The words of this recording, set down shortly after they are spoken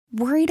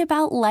Worried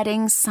about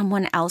letting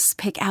someone else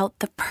pick out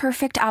the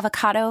perfect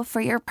avocado for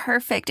your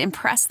perfect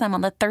impress them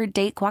on the third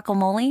date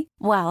guacamole?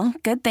 Well,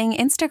 good thing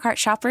Instacart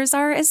shoppers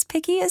are as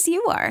picky as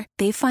you are.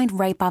 They find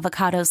ripe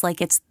avocados like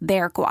it's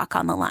their guac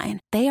on the line.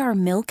 They are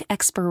milk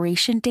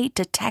expiration date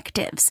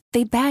detectives.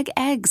 They bag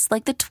eggs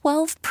like the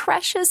 12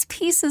 precious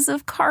pieces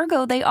of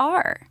cargo they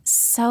are.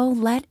 So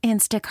let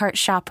Instacart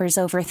shoppers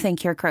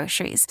overthink your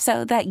groceries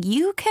so that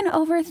you can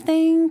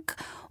overthink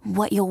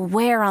what you'll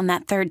wear on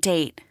that third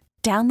date.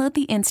 Download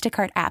the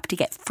Instacart app to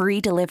get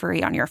free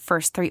delivery on your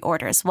first 3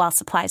 orders while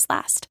supplies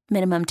last.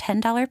 Minimum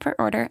 $10 per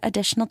order.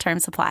 Additional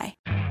terms apply.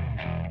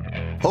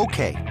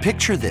 Okay,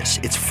 picture this.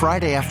 It's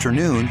Friday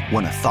afternoon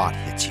when a thought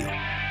hits you.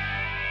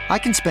 I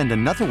can spend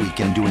another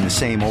weekend doing the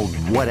same old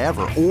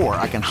whatever, or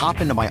I can hop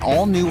into my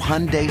all-new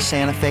Hyundai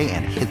Santa Fe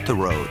and hit the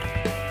road.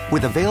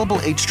 With available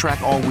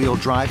H-Track all-wheel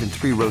drive and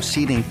 3-row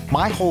seating,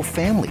 my whole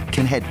family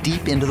can head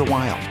deep into the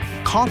wild.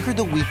 Conquer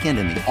the weekend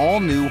in the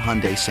all-new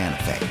Hyundai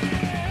Santa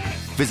Fe.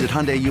 Visit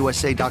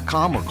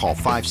HyundaiUSA.com or call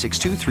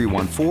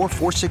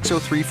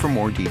 562-314-4603 for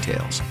more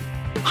details.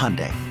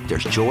 Hyundai,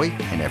 there's joy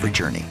in every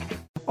journey.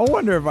 I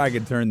wonder if I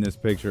could turn this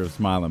picture of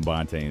Smiling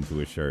Bonte into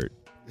a shirt.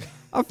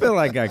 I feel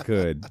like I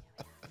could.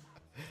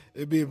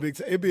 It'd be a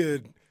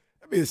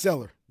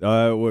seller.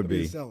 It would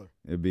be. A seller.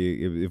 It'd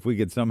be if we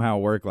could somehow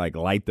work like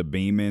light the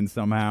beam in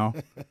somehow.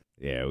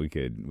 Yeah, we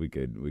could make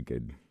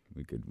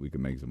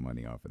some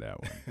money off of that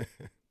one.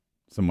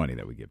 Some money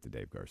that we give to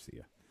Dave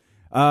Garcia.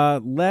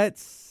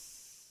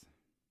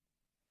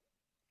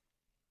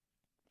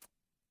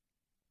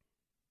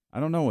 I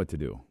don't know what to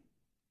do.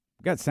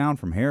 We got sound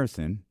from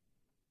Harrison.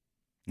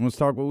 Let's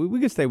talk. We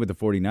could stay with the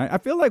 49. I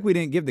feel like we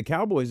didn't give the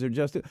Cowboys their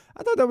just.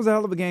 I thought that was a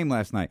hell of a game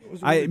last night.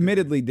 I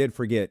admittedly did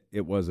forget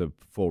it was a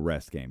full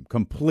rest game.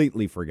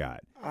 Completely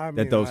forgot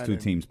that those two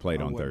teams played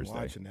on Thursday.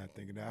 Watching that,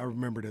 thinking that. I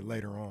remembered it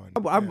later on.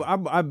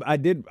 I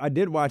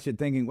did watch it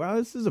thinking, well,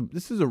 this is a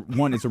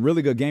one. It's a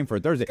really good game for a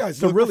Thursday.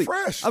 Guys, look really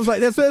fresh. I was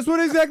like, that's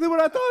exactly what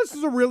I thought. This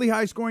is a really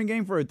high scoring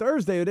game for a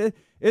Thursday.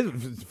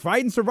 It's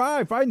fight and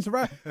survive.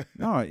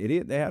 No,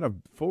 idiot. They had a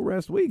full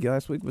rest week.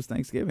 Last week was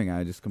Thanksgiving.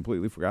 I just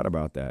completely forgot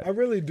about that. I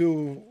really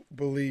do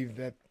believe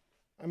that.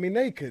 I mean,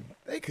 they could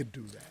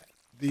do that.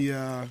 The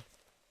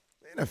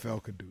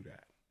NFL could do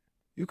that.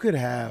 You could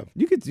have.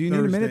 Do you need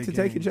a minute to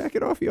take your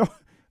jacket off? You all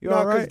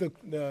right? No,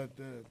 because the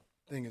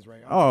thing is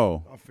right.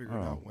 I'll figure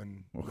it out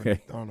when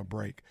on a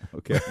break.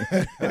 Okay.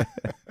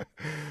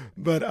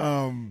 But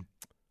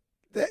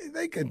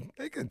they could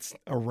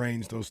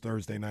arrange those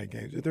Thursday night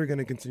games if they're going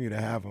to continue to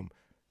have them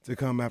to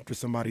come after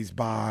somebody's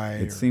bye.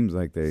 It seems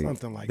like they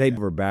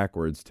were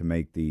backwards to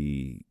make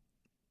the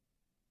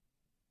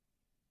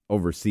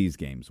overseas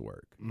games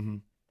work. Mm-hmm.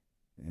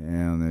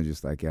 And they're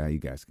just like, yeah, you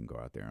guys can go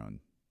out there on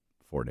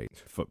 4 days,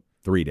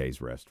 3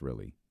 days rest,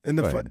 really. And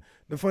the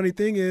funny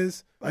thing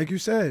is, like you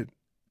said,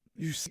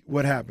 you see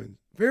what happens.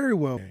 Very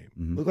well game.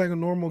 Mm-hmm. Look like a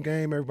normal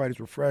game. Everybody's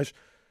refreshed,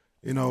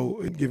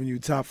 giving you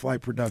top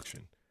flight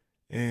production.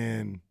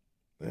 And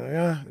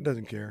it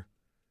doesn't care.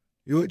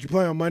 You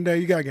play on Monday,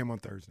 you got a game on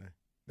Thursday.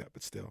 Yeah,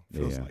 but still,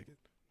 feels like it.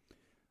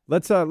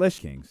 Let's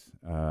Kings.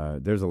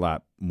 There's a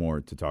lot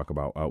more to talk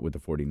about with the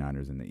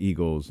 49ers and the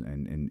Eagles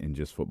and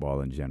just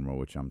football in general,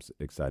 which I'm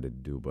excited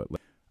to do. But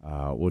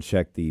we'll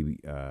check the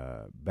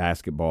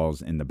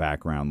basketballs in the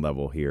background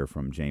level here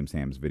from James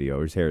Ham's video.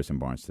 Here's Harrison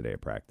Barnes today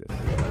at practice.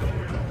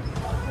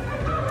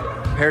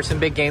 Harrison,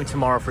 big game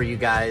tomorrow for you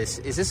guys.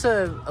 Is this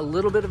a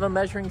little bit of a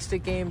measuring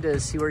stick game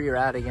to see where you're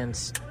at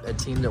against a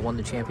team that won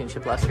the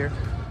championship last year?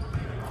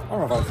 I don't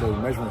know if I'd say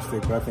measuring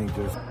stick, but I think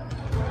just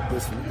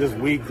this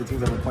week, the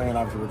teams that we're playing,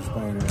 obviously we're just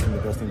playing some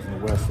of the best teams in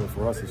the West. So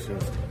for us, it's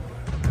just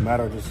a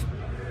matter of just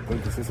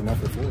putting consistent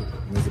effort forward.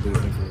 And that's the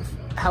biggest thing for us.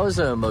 How has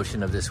the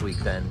emotion of this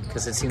week been?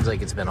 Because it seems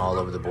like it's been all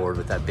over the board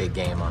with that big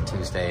game on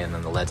Tuesday and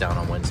then the letdown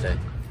on Wednesday.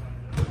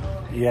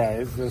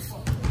 Yeah, that's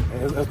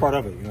part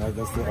of it.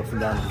 That's the ups and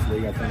downs of this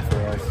league, I think, for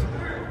us.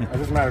 It's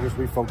just a matter of just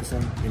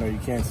refocusing. You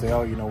can't say,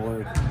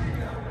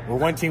 we're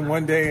one team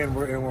one day and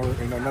we're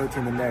another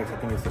team the next. I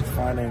think it's just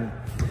finding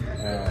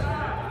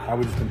how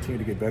we just continue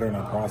to get better in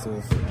our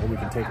process, what we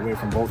can take away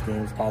from both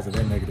games, positive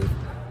and negative,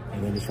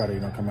 and then just try to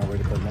come out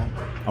ready to play now.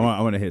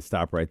 I want to hit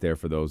stop right there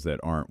for those that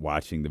aren't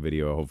watching the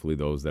video. Hopefully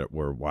those that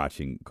were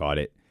watching caught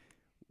it.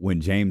 When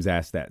James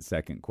asked that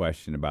second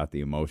question about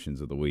the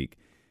emotions of the week,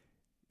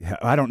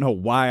 I don't know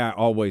why I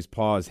always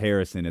pause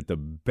Harrison at the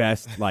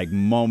best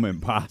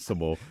moment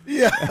possible.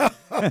 Yeah.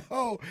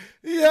 Oh,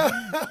 yeah.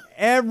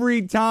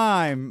 Every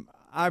time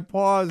I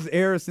pause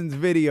Harrison's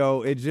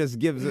video, it just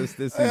gives us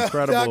this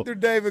incredible Dr.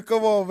 David,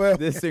 come on, man.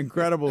 This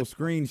incredible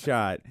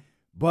screenshot.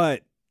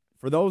 But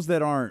for those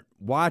that aren't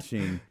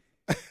watching,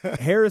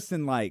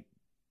 Harrison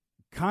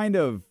kind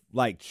of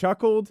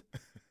chuckled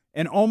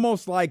and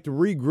almost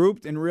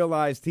regrouped and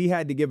realized he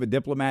had to give a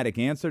diplomatic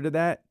answer to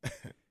that.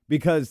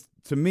 Because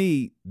to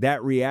me,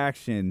 that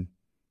reaction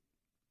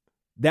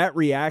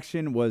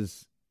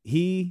was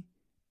he,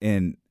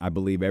 and I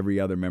believe every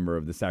other member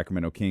of the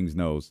Sacramento Kings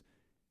knows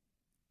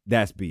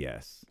that's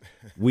BS.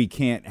 We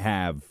can't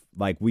have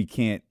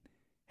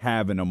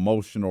have an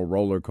emotional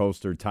roller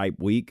coaster type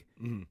week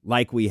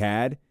like we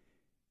had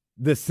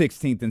the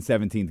 16th and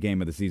 17th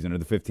game of the season or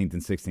the 15th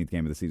and 16th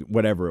game of the season,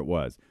 whatever it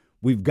was.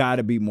 We've got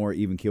to be more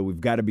even keel.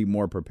 We've got to be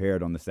more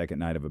prepared on the second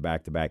night of a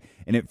back-to-back.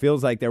 And it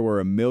feels like there were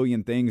a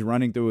million things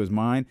running through his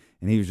mind,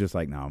 and he was just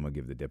like, no, I'm going to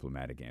give the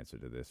diplomatic answer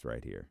to this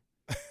right here.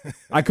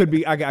 I could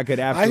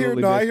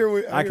absolutely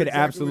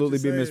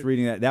be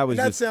misreading that.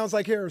 That sounds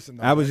like Harrison.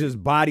 That was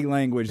just body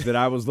language that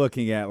I was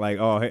looking at like,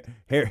 oh,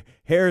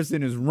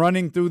 Harrison is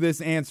running through this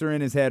answer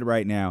in his head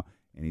right now,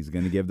 and he's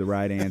going to give the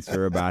right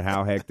answer about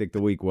how hectic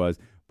the week was.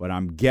 But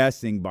I'm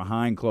guessing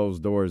behind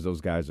closed doors,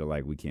 those guys are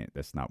like, we can't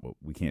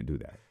do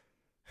that.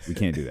 We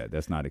can't do that.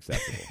 That's not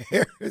acceptable.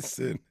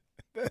 Harrison,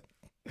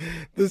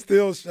 the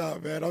steel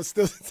shot, man. I'm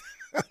still.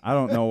 I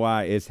don't know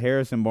why. It's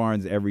Harrison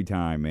Barnes every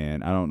time,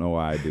 man. I don't know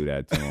why I do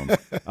that to him.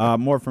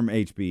 More from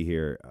HB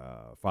here,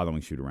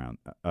 following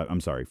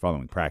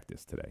following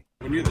practice today.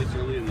 When you're this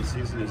early in the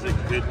season, is it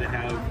good to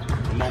have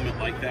a moment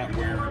like that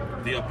where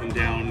the up and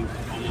down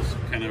almost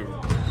kind of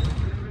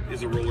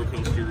is a roller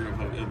coaster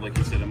of like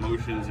you said,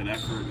 emotions and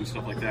effort and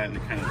stuff like that, and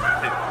it kind of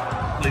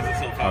plays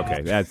itself out?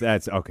 Okay,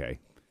 that's okay.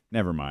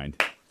 Never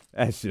mind.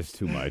 That's just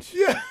too much.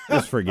 Yeah.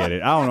 Just forget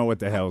it. I don't know what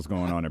the hell's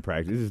going on in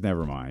practice. Just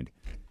never mind.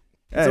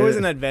 It's always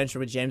an adventure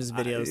with James's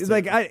videos.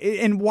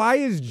 And why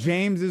is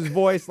James's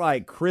voice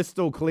like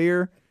crystal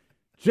clear?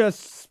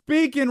 Just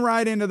speaking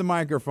right into the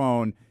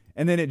microphone,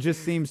 and then it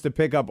just seems to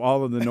pick up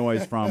all of the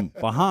noise from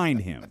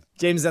behind him.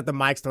 James is at the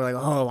mic store like,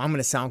 oh, I'm going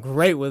to sound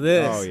great with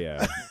this. Oh,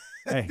 yeah.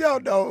 Hey.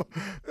 No.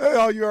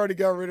 Oh, you already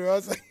got rid of it. I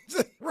was like,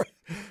 just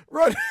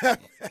run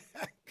that back.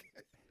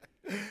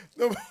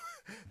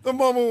 The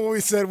moment when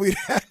we said we'd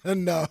had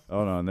enough.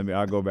 Hold on.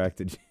 I'll go back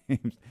to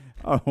James.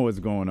 I don't know what's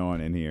going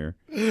on in here.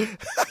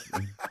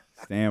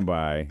 Stand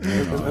by.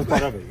 That's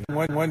part of it.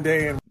 One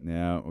day. And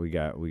yeah, we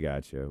got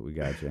you. We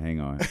got you. Hang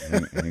on.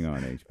 Hang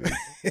on, HB.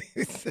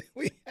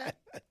 We had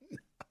enough.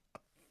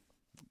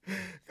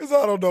 Because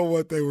I don't know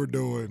what they were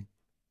doing.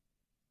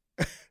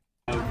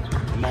 A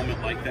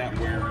moment like that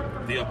where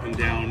the up and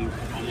down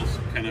almost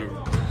kind of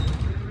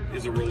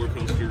is a roller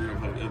coaster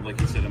of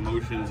like you said,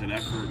 emotions and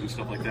effort and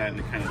stuff like that, and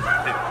it kind of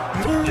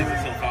plays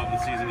itself out in the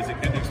season. Is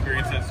it good to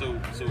experience that so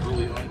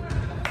early on?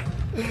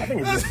 I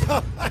think it just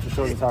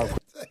shows us how.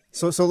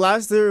 So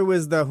last year it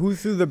was the who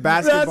threw the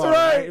basketball.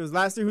 That's right. It was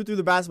last year who threw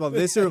the basketball.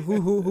 This year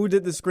who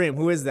did the scream?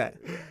 Who is that?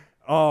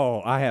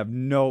 Oh, I have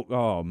no.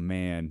 Oh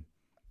man.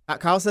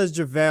 Kyle says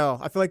JaVale.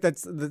 I feel like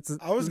that's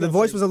the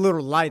voice was a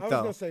little light though.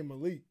 I was gonna say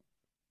Malik.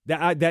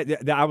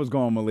 That I was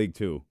going Malik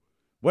too.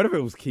 What if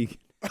it was Keegan?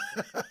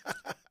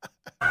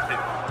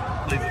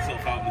 It plays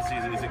itself out in the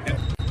season. Is it good?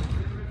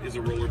 Is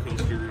a roller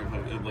coaster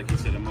of like you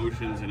said,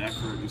 emotions and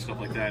effort and stuff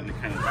like that, and it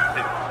kind of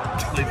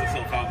plays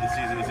itself out in the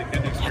season. Is it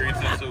good to experience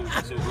that so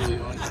early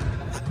on?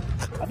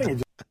 I think it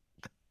just.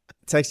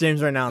 Text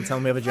James right now and tell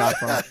him we have a job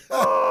for him.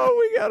 Oh,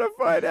 we gotta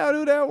find out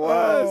who that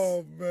was.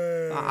 Oh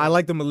man, I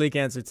like the Malik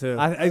answer too.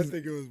 I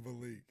think it was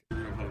Malik.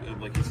 Of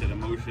like you said,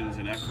 emotions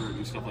and effort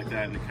and stuff like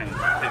that, and it kind of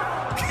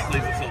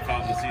plays itself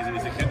out in the season.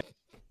 Is it good?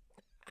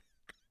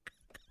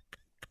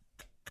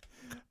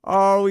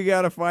 Oh, we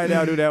gotta find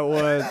out who that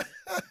was.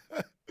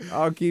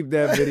 I'll keep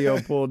that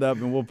video pulled up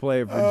and we'll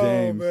play it for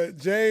James. Man.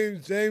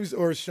 James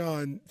or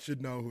Sean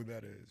should know who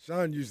that is.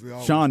 Sean usually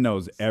always Sean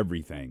knows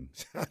everything.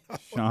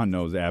 Sean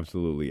knows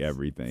absolutely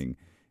everything.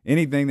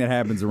 Anything that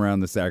happens around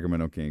the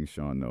Sacramento Kings,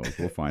 Sean knows.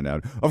 We'll find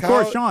out. Of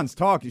course, Sean's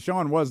talking.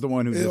 Sean was the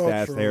one who just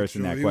asked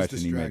Harrison that question.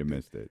 He may have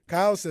missed it.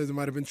 Kyle says it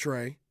might have been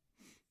Trey.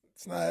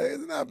 It's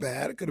not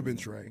bad. It could have been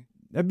Trey.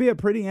 That'd be a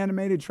pretty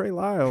animated Trey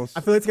Lyles.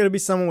 I feel it's gonna be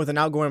someone with an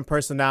outgoing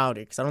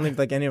personality because I don't think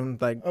like any of them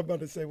like. I'm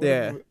about to say,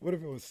 what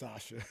if it was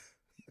Sasha?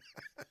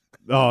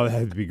 Oh,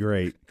 that'd be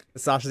great.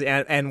 Sasha's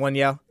and one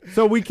yell.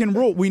 So we can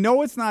rule. We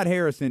know it's not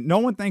Harrison. No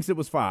one thinks it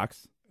was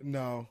Fox.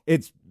 No,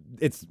 it's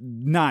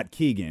not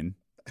Keegan.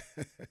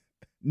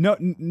 No,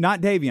 not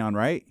Davion,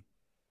 right?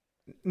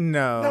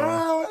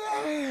 No.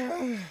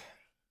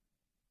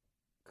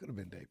 Could have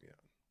been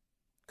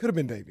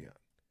Davion.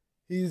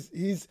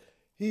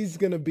 He's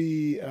gonna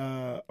be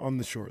on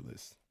the short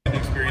list.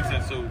 Experience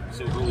that so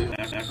early on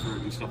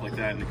effort and stuff like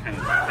that, and it kind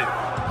of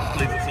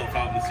plays itself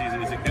out in the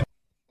season. Is it good?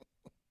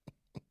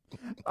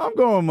 I'm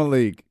going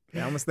Malik.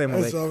 Yeah, I'm gonna stay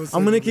Malik.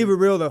 I'm gonna keep it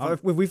real though.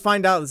 If we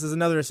find out this is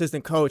another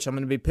assistant coach, I'm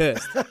gonna be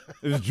pissed. It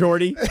was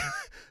Jordy.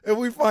 If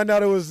we find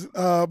out it was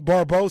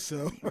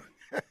Barbosa.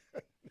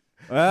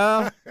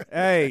 Well,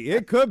 hey,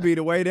 it could be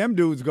the way them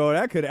dudes go.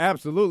 That could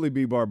absolutely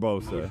be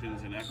Barbosa.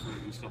 Emotions and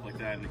effort and stuff like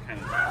that, and it kind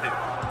of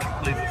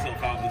plays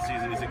itself out in the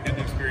season. Is it good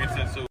to experience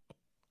that so?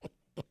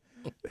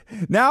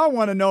 Now I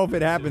want to know if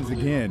it happens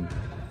again.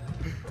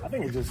 I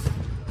think it just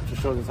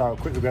shows us how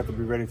quickly we have to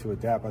be ready to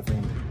adapt. I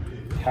think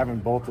having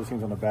both those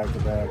teams on the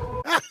back-to-back.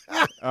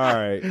 All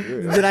right.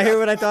 Did I hear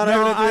what I thought I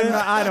heard?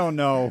 I don't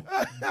know.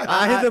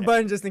 I hit the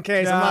button just in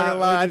case. I'm not gonna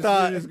lie.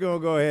 We're just gonna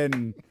go ahead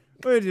and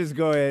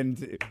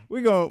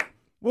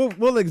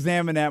we'll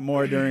examine that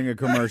more during a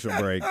commercial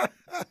break.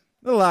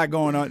 There's a lot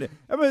going on.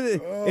 I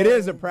mean, it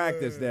is a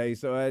practice day,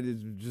 so it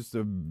is just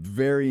a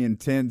very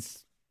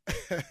intense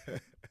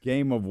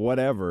game of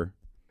whatever.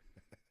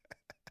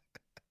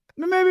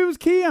 Maybe it was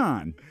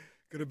Keon.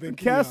 Could have been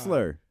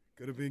Kessler.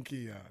 Could have been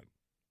Keon.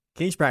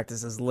 King's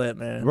practice is lit,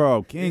 man.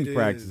 Bro, King's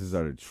practices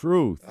are the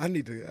truth. I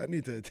need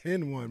to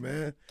attend one,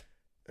 man.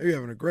 They're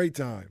having a great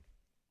time.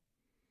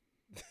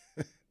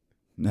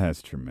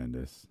 That's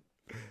tremendous.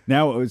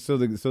 Now,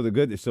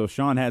 so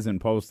Sean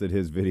hasn't posted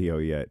his video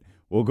yet.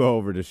 We'll go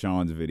over to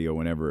Sean's video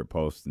whenever it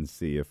posts and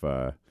see if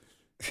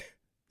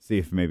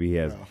maybe he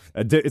has.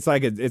 It's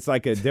like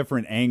a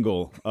different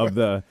angle of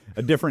the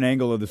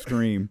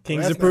stream.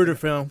 King's Zapruder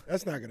film.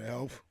 That's not gonna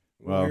help.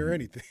 We won't hear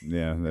anything.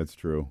 Yeah, that's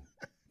true.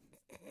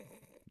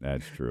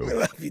 That's true. We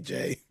love you,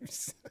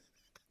 James.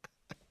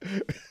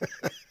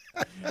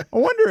 I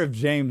wonder if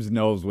James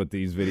knows what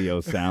these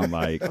videos sound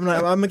like. I'm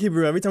gonna keep it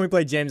real. Every time we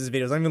play James's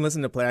videos, I don't even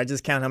listen to play. I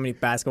just count how many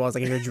basketballs I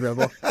can hear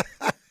dribble.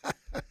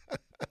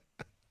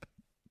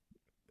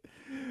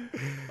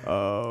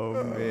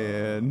 Oh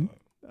man,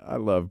 I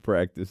love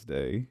practice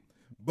day.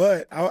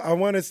 But I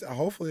want to.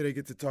 Hopefully, they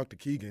get to talk to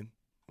Keegan.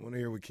 I want to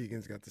hear what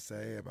Keegan's got to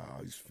say about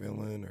how he's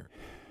feeling or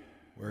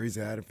where he's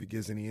at. If he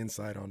gives any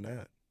insight on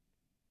that.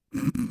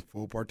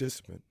 Full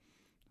participant.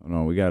 Oh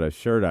no, we got a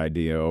shirt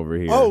idea over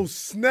here. Oh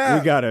snap!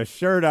 We got a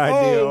shirt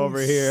idea over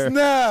here.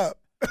 Snap!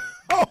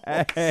 Oh,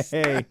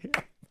 hey.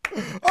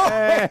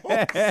 snap.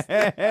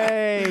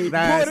 Hey,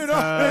 that's put it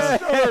on a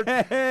shirt.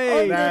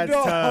 Hey, that's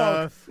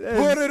tough.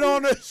 Put it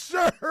on a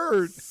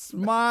shirt.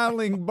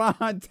 Smiling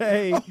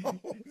Bonte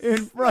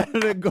in front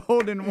of the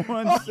Golden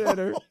One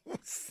Center.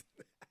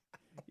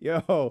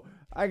 Yo,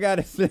 I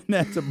gotta send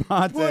that to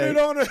Bonte. Put it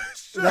on a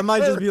shirt. That might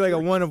just be like a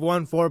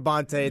 1-of-1 for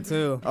Bonte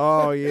too.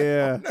 Oh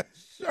yeah.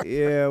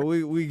 Yeah,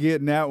 we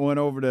getting that one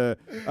over to.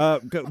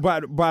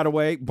 By the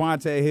way,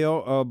 Bonte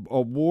Hill,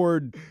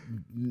 award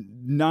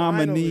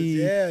nominee.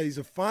 Yeah, he's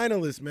a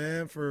finalist,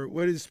 man, for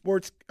what is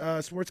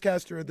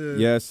sportscaster of the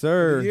yes,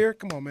 sir. Of the year.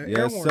 Come on, man.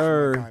 Yes,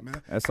 sir. Guy,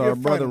 man. That's our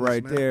brother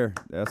right there.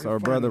 That's our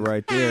brother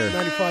right there.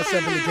 95.7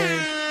 the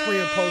game, pre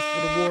and post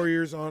for the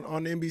Warriors on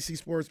NBC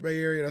Sports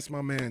Bay Area. That's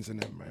my man's in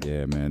there, man.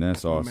 Yeah, man,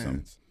 that's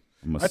awesome.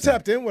 I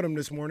tapped in with him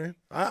this morning.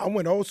 I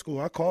went old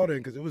school. I called in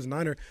because it was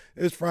Niner.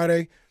 It was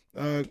Friday.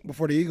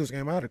 Before the Eagles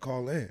game, I had to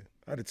call in.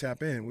 I had to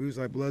tap in. We was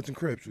like Bloods and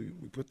Crips. We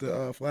put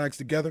the flags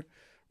together,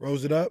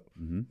 rose it up,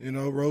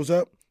 rose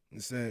up,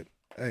 and said,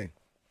 hey,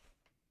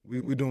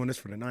 we doing this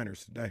for the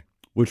Niners today.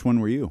 Which one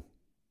were you?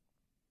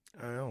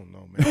 I don't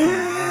know,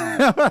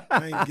 man.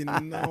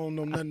 I don't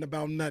know nothing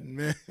about nothing,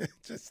 man.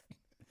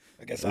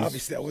 I guess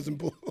obviously I wasn't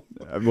bull.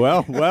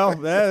 Well,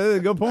 that is a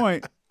good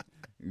point.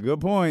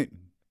 Good point.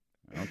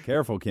 Oh,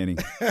 careful, Kenny.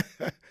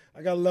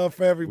 I got love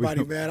for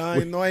everybody, man.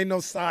 Ain't no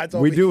sides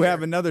over here. We do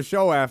have another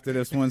show after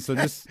this one, so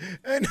just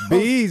be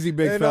easy,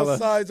 big fella. No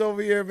sides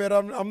over here, man.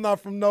 I'm not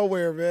from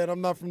nowhere, man.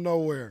 I'm not from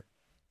nowhere.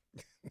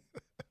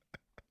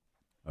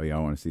 Oh, yeah, I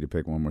want to see the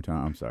pick one more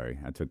time. I'm sorry.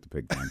 I took the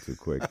pick down too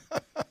quick.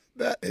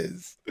 That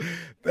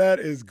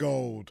is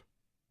gold.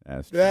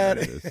 That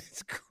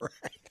is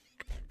great.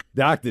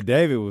 Dr.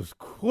 David was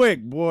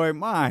quick, boy.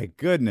 My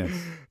goodness.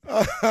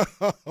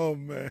 Oh,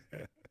 man.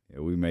 Yeah,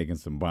 we making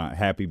some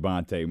Happy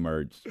Bonte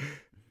merch.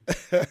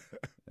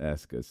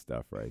 That's good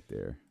stuff right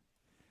there.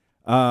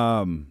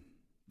 All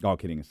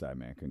kidding aside,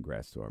 man,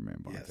 congrats to our man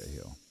Bonte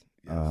Hill.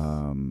 Yes.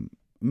 I'm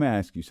going to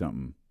ask you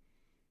something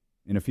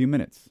in a few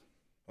minutes.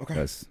 Okay.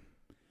 Because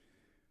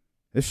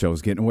this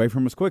show's getting away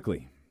from us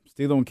quickly.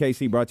 Steelo and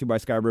KC brought to you by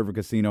Sky River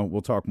Casino.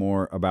 We'll talk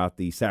more about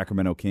the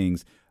Sacramento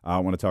Kings. I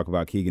want to talk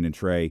about Keegan and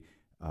Trey.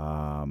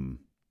 I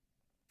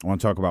want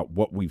to talk about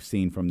what we've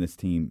seen from this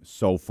team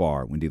so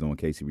far when Steelo and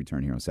KC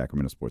return here on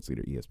Sacramento Sports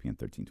Leader ESPN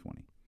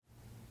 1320.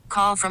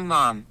 Call from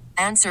mom.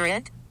 Answer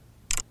it.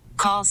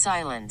 Call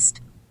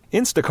silenced.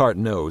 Instacart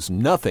knows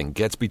nothing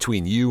gets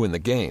between you and the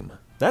game.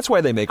 That's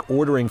why they make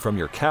ordering from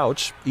your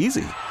couch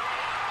easy.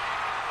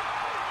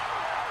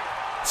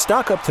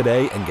 Stock up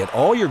today and get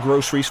all your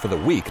groceries for the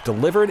week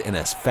delivered in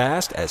as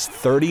fast as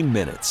 30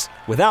 minutes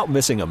without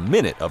missing a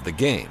minute of the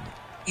game.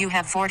 You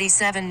have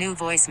 47 new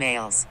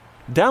voicemails.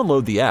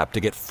 Download the app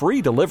to get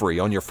free delivery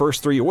on your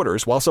first 3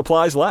 orders while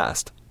supplies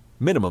last.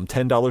 Minimum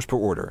 $10 per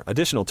order.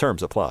 Additional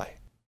terms apply.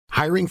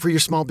 Hiring for your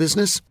small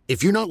business?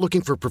 If you're not looking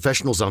for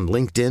professionals on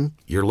LinkedIn,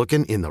 you're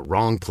looking in the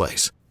wrong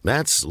place.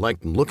 That's like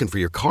looking for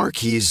your car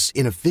keys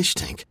in a fish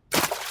tank.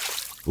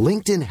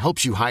 LinkedIn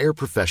helps you hire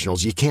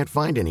professionals you can't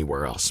find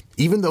anywhere else,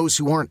 even those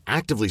who aren't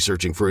actively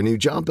searching for a new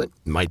job but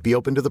might be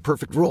open to the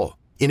perfect role.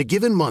 In a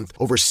given month,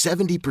 over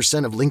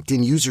 70% of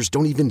LinkedIn users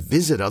don't even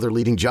visit other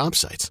leading job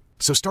sites.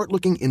 So start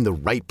looking in the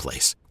right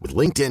place. With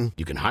LinkedIn,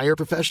 you can hire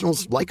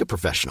professionals like a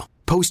professional.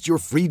 Post your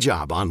free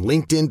job on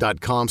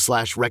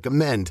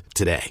linkedin.com/recommend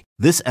today.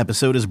 This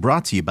episode is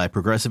brought to you by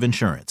Progressive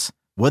Insurance.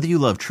 Whether you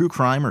love true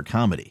crime or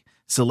comedy,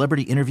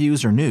 celebrity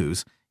interviews or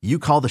news, you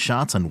call the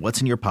shots on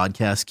what's in your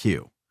podcast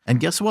queue.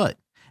 And guess what?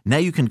 Now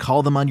you can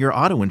call them on your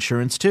auto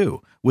insurance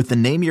too with the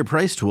Name Your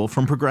Price tool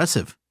from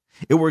Progressive.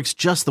 It works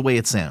just the way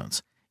it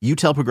sounds. You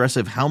tell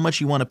Progressive how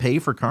much you want to pay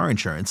for car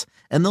insurance,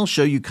 and they'll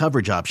show you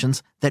coverage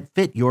options that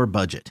fit your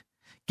budget.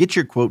 Get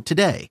your quote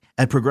today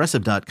at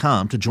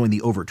Progressive.com to join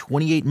the over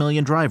 28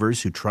 million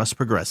drivers who trust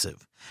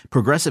Progressive.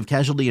 Progressive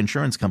Casualty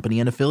Insurance Company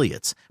and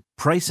Affiliates.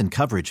 Price and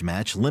coverage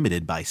match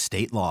limited by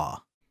state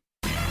law.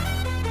 Hey,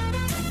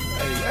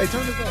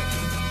 turn this up.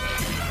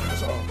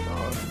 That's all.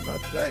 No,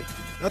 not today.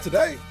 Not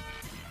today.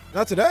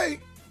 Not today.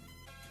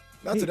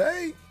 Not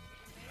today.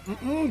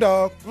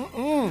 Dog.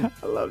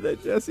 I love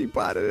that Jesse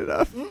potted it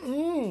up.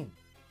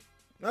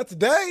 Not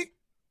today.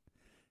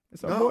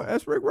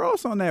 That's Rick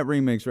Ross on that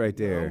remix right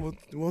there. No,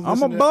 we'll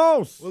I'm a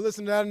boss. We'll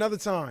listen to that another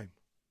time.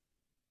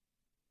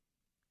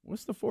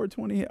 What's the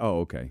 420 hit? Oh,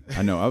 okay.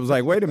 I know. I was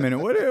like, wait a minute.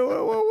 What is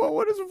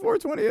the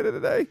 420 hit of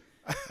today?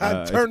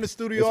 I turned the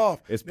studio off.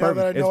 It's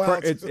perfect.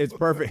 It's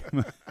perfect.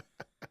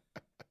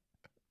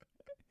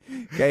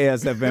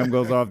 KSFM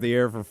goes off the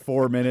air for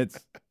 4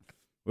 minutes.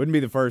 Wouldn't be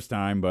the first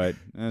time, but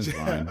that's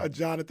fine.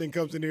 Jonathan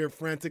comes in here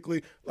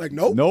frantically, like,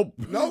 nope.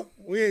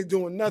 We ain't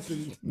doing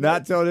nothing.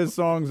 Not till this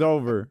song's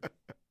over.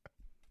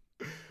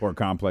 Poor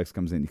Complex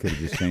comes in. You could have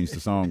just changed the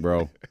song,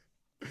 bro.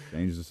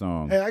 Change the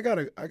song. Hey, I got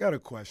a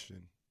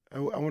question.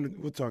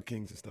 We'll talk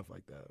Kings and stuff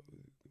like that.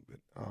 But,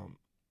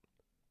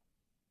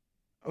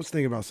 I was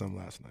thinking about something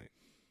last night.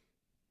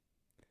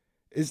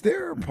 Is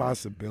there a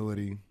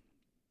possibility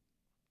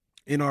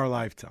in our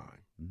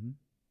lifetime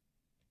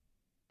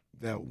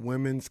that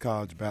women's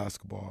college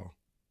basketball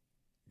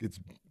gets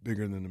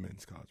bigger than the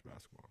men's college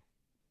basketball?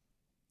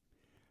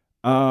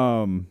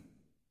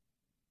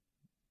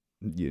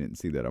 You didn't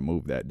see that I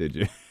moved that, did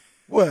you?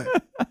 What?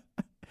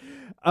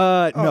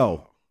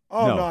 No.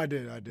 No, I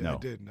did.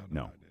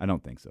 No, I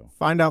don't think so.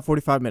 Find out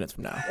 45 minutes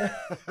from now.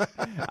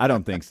 I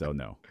don't think so.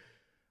 No.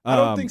 I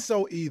don't think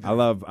so either. I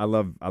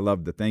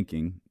love the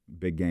thinking.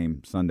 Big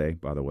game Sunday,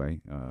 by the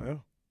way.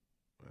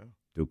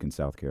 Duke in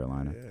South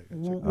Carolina.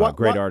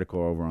 Great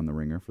article over on the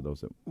Ringer for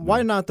those that.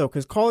 Why not though?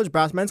 Because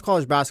men's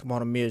college basketball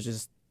to me is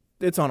just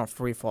it's on a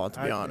free fall.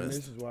 To be honest,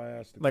 this is why I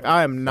asked.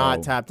 I am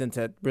not tapped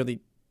into it really.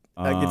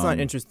 It's not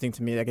interesting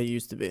to me like it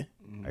used to be.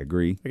 I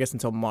agree. I guess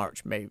until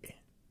March,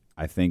 maybe.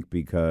 I think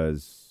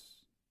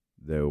because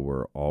there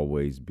will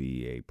always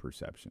be a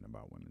perception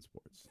about women's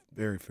sports.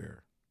 Very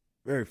fair.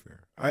 Very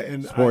fair.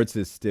 Sports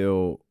is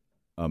still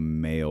a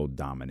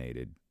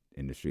male-dominated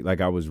industry.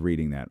 Like I was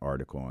reading that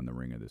article on the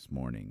Ringer this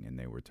morning, and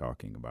they were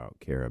talking about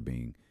Kara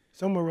being.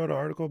 Someone wrote an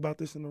article about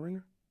this in the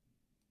Ringer?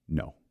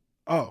 No.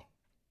 Oh.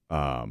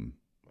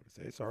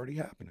 Say it's already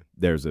happening.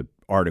 There's an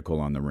article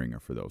on the Ringer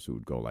for those who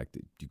would go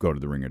you go to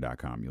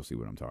theringer.com, you'll see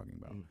what I'm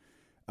talking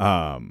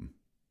about.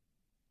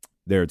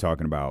 They're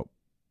talking about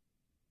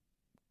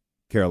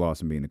Kara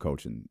Lawson being the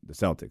coach in the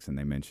Celtics, and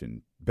they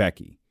mentioned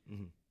Becky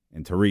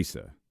and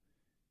Teresa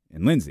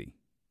and Lindsay.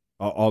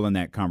 All in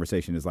that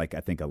conversation is I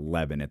think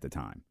 11 at the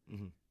time.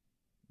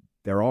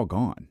 They're all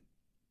gone.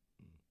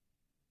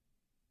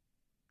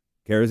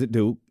 Kara's at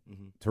Duke.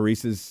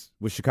 Teresa's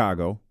with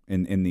Chicago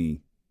in the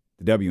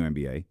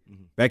WNBA.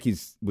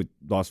 Becky's with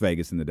Las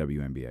Vegas in the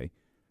WNBA.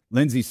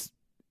 Lindsay's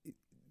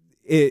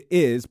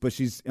is, but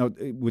she's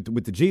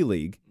with the G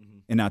League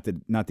and not the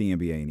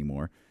NBA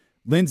anymore.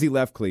 Lindsay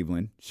left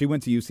Cleveland. She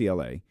went to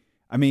UCLA.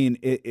 I mean,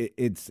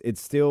 it's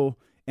still,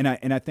 and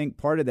I think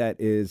part of that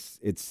is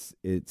it's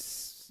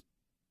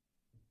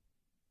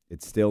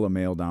still a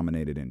male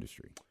dominated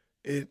industry.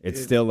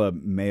 It's still a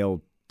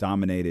male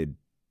dominated.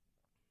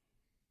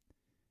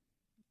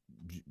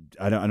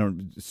 I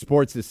don't.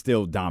 Sports is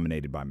still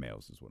dominated by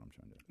males, is what I'm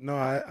trying to. No,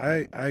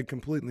 I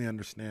completely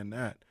understand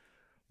that,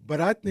 but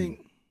I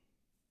think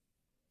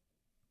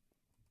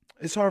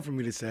it's hard for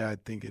me to say I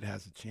think it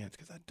has a chance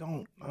because I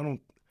don't.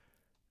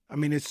 I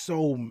mean, it's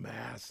so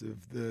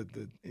massive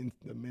the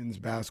men's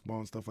basketball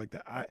and stuff like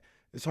that.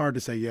 It's hard to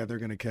say they're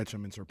going to catch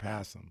them and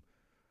surpass them,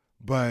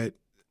 but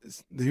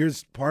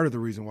here's part of the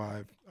reason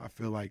why I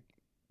feel like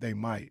they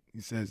might.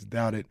 He says,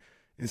 doubt it.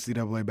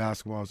 NCAA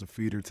basketball is a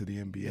feeder to the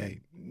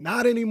NBA.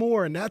 Not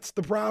anymore, and that's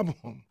the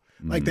problem.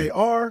 Like, they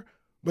are,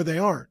 but they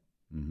aren't.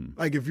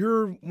 Like, if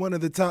you're one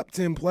of the top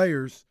 10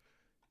 players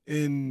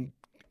in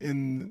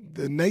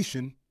the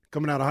nation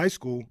coming out of high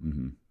school,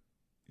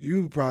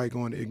 you probably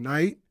going to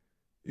Ignite,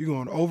 you're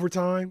going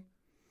overtime,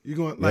 you're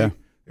going,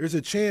 there's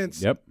a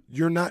chance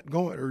you're not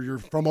going, or you're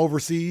from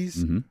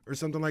overseas or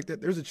something like that.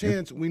 There's a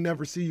chance we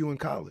never see you in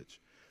college.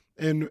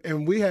 And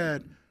we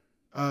had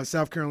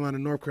South Carolina,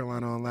 North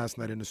Carolina on last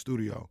night in the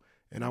studio,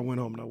 and I went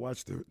home and I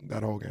watched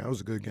that whole game. It was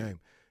a good game.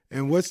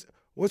 And what's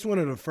one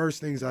of the first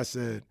things I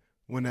said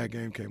when that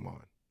game came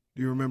on?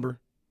 Do you remember?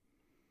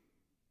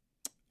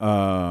 No,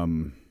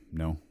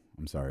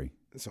 I'm sorry.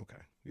 It's okay.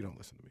 You don't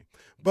listen to me.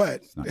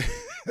 But no,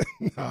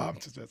 I'm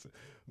just messing.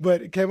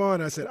 But it came on.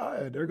 I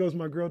said, there goes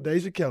my girl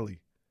Deja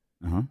Kelly.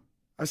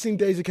 I've seen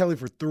Deja Kelly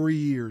for 3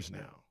 years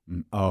now.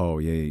 Oh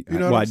yeah. You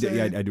know what I'm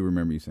saying? I do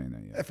remember you saying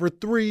that. Yeah. For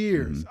 3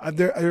 years,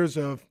 there's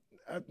a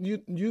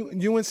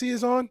UNC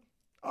is on.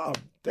 Oh,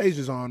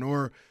 Deja's on,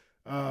 or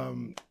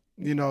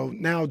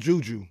now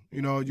Juju.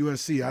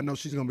 USC. I know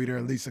she's gonna be there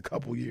at least a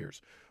couple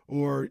years.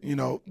 Or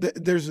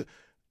there's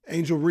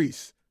Angel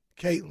Reese,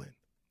 Caitlin.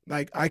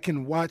 Like, I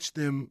can watch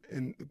them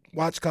and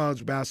watch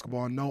college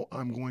basketball and know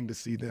I'm going to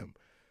see them.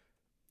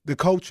 the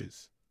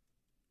coaches,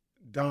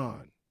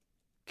 Don,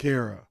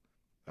 Kara,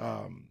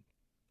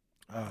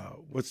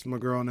 what's my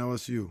girl in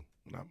LSU?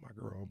 Not my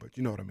girl, but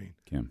you know what I mean.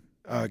 Kim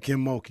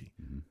Mulkey.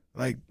 Mm-hmm.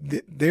 Like,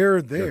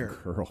 they're there.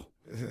 Your girl.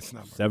 That's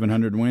not my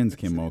 700 wins,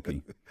 Kim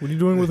Mulkey. What are you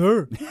doing with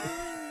her?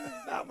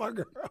 Not my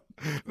girl.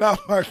 Not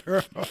my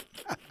girl.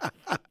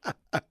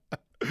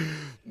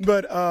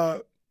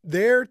 But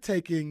they're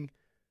taking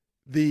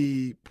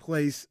the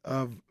place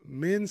of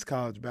men's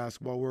college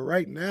basketball, where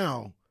right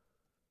now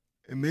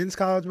in men's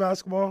college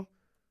basketball,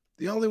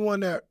 the only one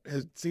that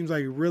seems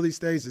like it really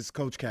stays is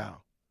Coach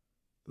Cal.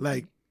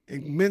 Like,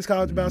 in men's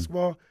college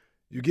basketball,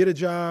 you get a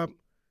job,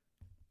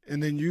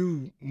 and then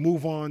you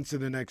move on to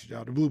the next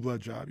job, the blue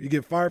blood job. You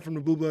get fired from the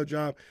blue blood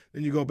job,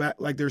 then you go back.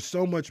 Like, there's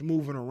so much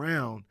moving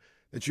around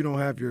that you don't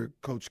have your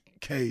Coach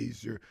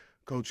K's, your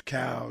Coach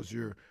Cal's,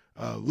 your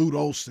Lute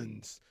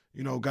Olsons,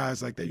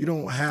 guys like that. You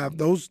don't have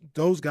those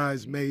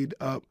guys made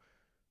up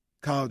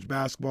college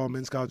basketball,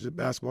 men's college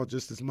basketball,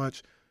 just as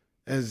much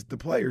as the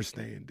players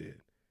staying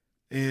did.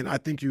 And I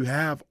think you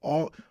have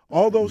all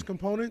those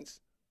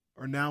components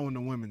are now in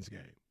the women's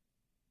game.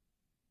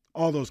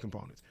 All those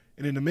components.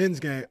 And in the men's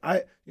game,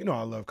 I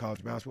love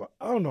college basketball.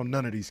 I don't know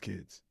none of these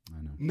kids.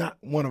 I know. Not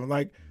one of them.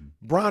 Like,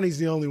 Bronny's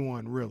the only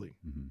one, really,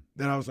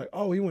 that I was like,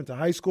 oh, he went to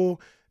high school,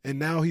 and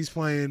now he's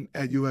playing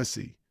at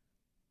USC.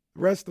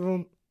 The rest of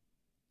them,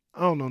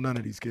 I don't know none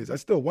of these kids. I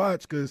still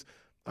watch because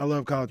I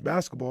love college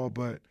basketball,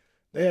 but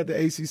they had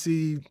the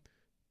ACC,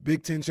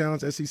 Big Ten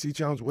Challenge, SEC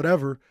Challenge,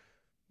 whatever,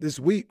 this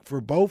week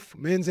for both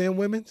men's and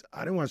women's. I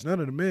didn't watch none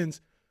of the men's.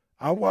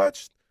 I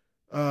watched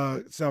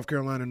South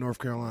Carolina, North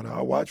Carolina.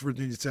 I watched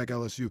Virginia Tech,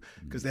 LSU,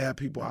 because they had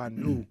people I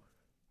knew,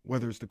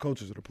 whether it's the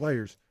coaches or the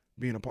players,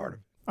 being a part of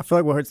it. I feel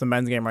like what hurts the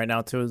men's game right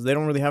now, too, is they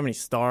don't really have any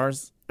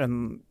stars.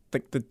 And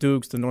the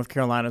Dukes, the North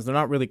Carolinas, they're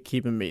not really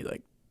keeping me,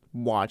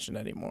 watching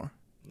anymore.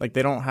 Like,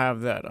 they don't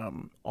have that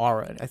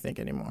aura, I think,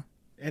 anymore.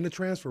 And the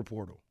transfer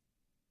portal.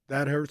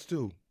 That hurts,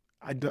 too.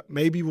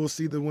 Maybe we'll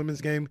see the women's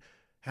game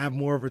have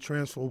more of a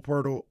transfer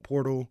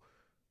portal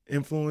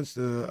influence.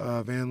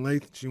 Van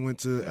Lathe, she went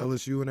to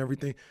LSU and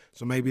everything,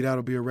 so maybe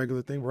that'll be a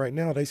regular thing. But right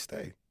now, they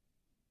stay.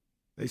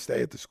 They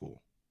stay at the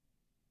school.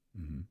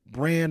 Mm-hmm.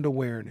 Brand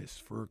awareness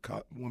for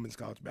women's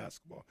college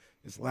basketball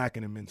is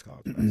lacking in men's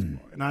college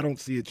basketball, and I don't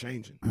see it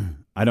changing.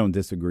 I don't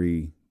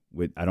disagree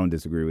with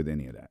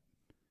any of that.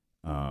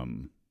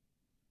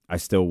 I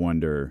still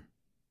wonder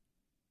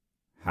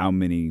how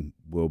many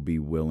will be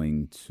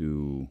willing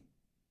to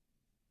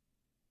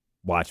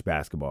watch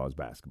basketball as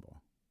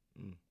basketball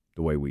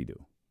the way we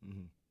do.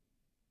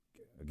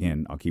 Mm-hmm.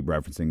 Again, I'll keep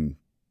referencing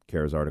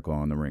Kara's article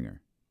on The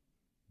Ringer.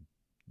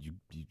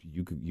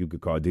 You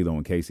could call D'Lo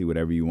and Casey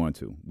whatever you want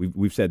to.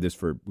 We've said this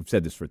for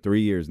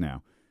 3 years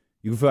now.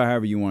 You can feel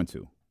however you want to.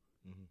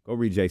 Mm-hmm. Go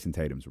read Jason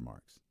Tatum's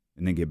remarks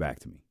and then get back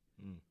to me.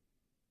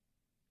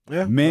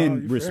 Yeah,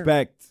 men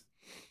respect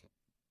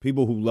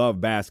people who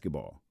love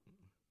basketball.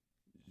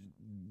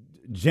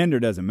 Gender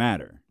doesn't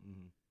matter,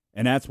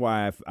 and that's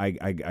why I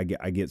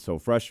get so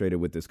frustrated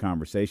with this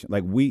conversation.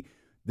 Like,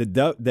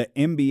 the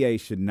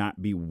NBA should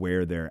not be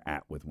where they're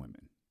at with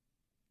women.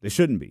 They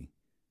shouldn't be.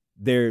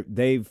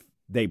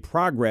 They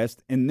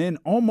progressed and then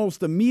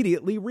almost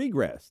immediately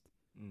regressed.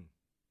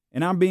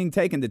 And I'm being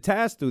taken to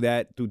task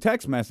through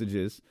text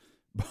messages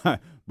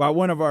by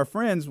one of our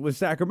friends with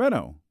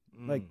Sacramento.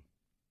 Like,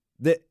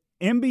 the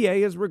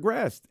NBA has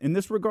regressed in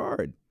this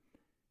regard,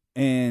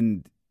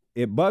 and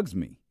it bugs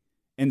me.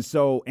 And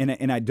so,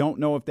 and I don't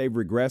know if they've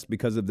regressed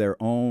because of their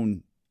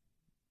own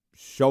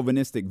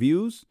chauvinistic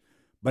views,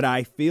 but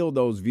I feel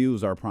those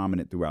views are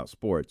prominent throughout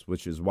sports,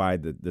 which is why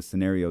the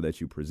scenario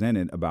that you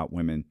presented about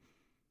women,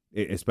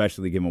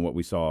 especially given what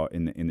we saw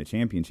in the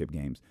championship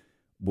games,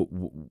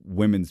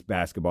 women's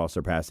basketball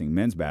surpassing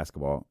men's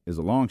basketball is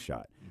a long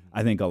shot. Mm-hmm.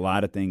 I think a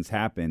lot of things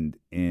happened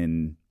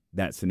in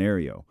that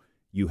scenario.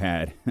 You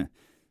had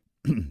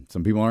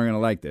some people aren't going to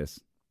like this,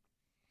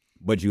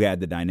 but you had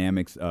the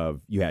dynamics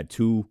of you had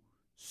two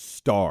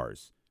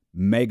stars,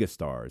 mega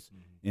stars,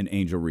 in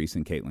Angel Reese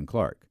and Caitlin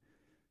Clark.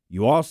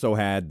 You also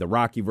had the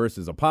Rocky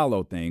versus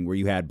Apollo thing where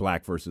you had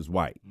black versus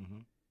white. Mm-hmm.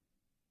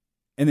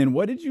 And then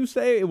what did you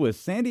say? It was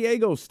San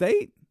Diego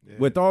State? Yeah,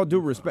 with all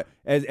due respect,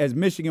 as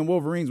Michigan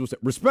Wolverines was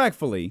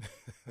respectfully,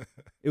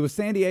 it was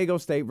San Diego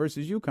State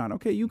versus UConn.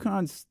 Okay,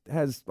 UConn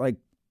has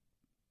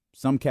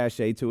some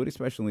cachet to it,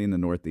 especially in the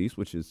Northeast,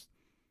 which is,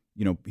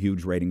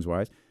 huge ratings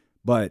wise.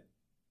 But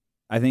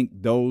I think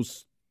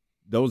those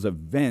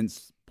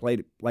events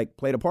played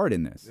a part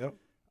in this. Yep.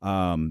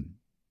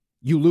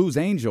 You lose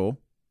Angel,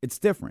 it's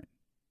different,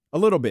 a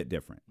little bit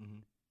different,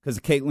 because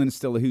Caitlin is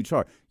still a huge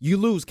star. You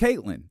lose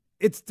Caitlin,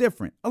 it's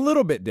different, a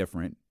little bit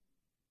different.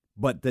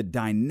 But the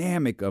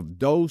dynamic of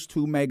those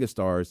two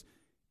megastars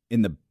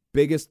in the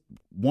biggest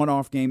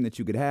one-off game that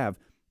you could have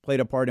played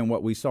a part in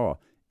what we saw.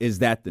 Is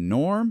that the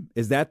norm?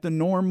 Is that the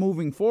norm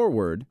moving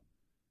forward?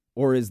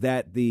 Or is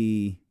that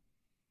the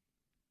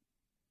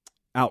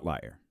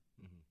outlier?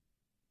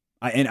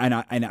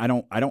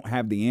 Mm-hmm. I don't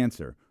have the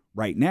answer.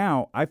 Right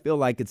now, I feel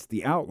like it's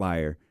the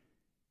outlier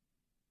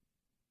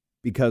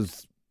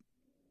because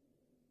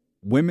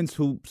women's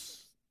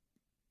hoops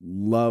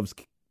love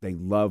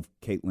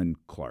Caitlin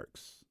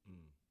Clark's.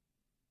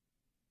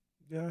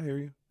 Yeah, I hear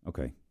you.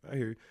 Okay. I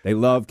hear you. They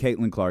love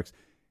Caitlin Clark's.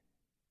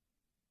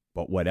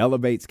 But what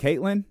elevates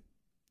Caitlin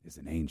is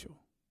an Angel.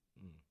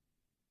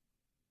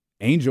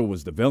 Angel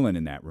was the villain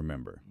in that,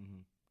 remember.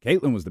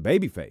 Caitlin was the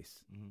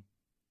babyface.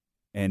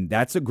 And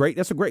that's a great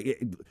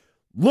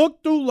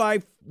look through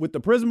life with the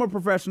prism of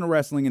professional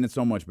wrestling, and it's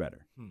so much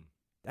better.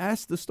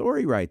 That's the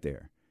story right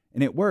there.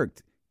 And it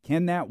worked.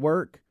 Can that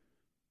work?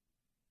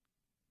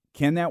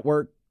 Can that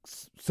work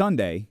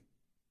Sunday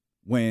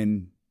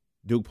when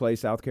Duke plays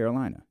South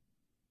Carolina?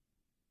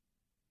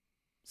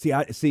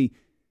 See,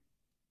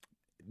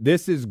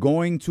 this is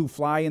going to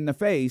fly in the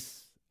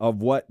face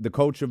of what the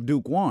coach of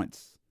Duke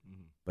wants.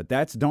 But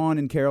that's Dawn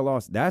and Carol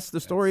Lawson. That's the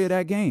story of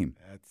that game.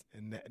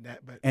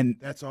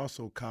 That's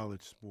also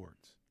college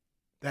sports.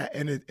 That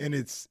in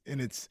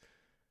its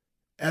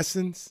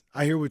essence,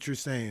 I hear what you're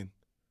saying,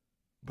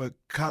 but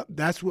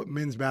that's what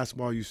men's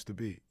basketball used to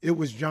be. It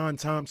was John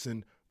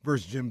Thompson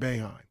versus Jim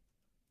Boeheim,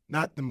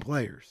 not them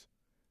players.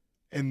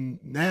 And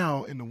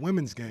now in the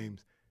women's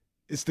games,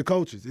 it's the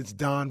coaches. It's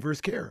Don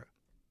versus Kara.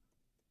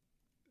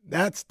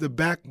 That's the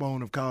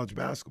backbone of college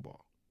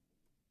basketball.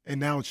 And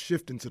now it's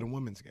shifting to the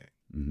women's game.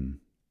 Mm-hmm.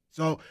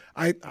 So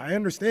I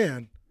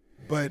understand,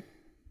 but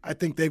I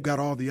think they've got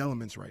all the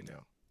elements right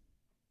now.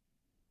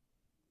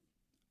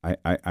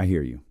 I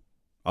hear you.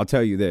 I'll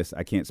tell you this.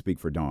 I can't speak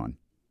for Dawn.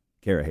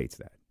 Kara hates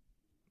that.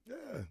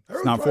 Yeah.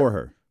 It's not for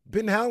her.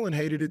 Ben Howland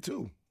hated it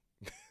too.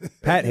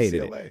 Pat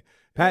hated it.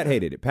 Pat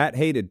hated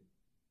it.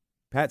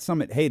 Pat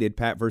Summitt hated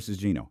Pat versus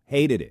Gino.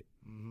 Hated it.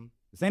 Mm-hmm.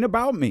 This ain't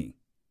about me.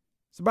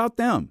 It's about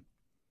them.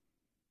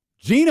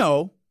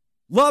 Gino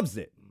loves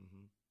it.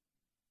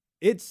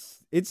 Mm-hmm.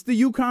 It's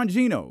the UConn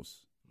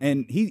Genos,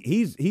 and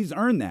he's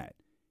earned that.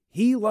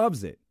 He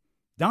loves it.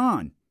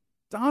 Don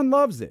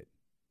loves it.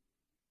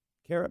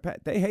 Kara,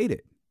 Pat, they hate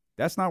it.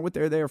 That's not what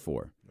they're there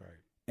for. Right.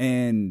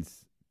 And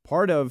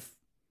part of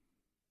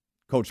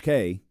Coach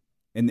K,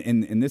 and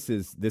this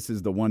is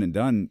the one and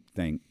done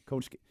thing.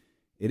 Coach K,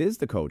 it is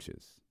the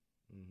coaches.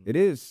 Mm-hmm. It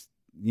is,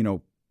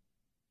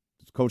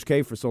 Coach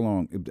K for so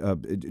long.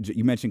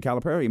 You mentioned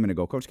Calipari a minute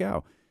ago. Coach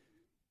Cal.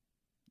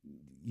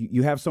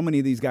 You have so many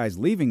of these guys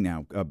leaving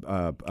now.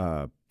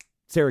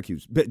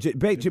 Syracuse.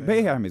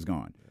 Boeheim is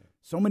gone. Yeah.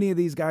 So many of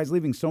these guys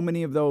leaving. So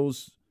many of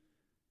those.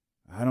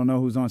 I don't know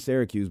who's on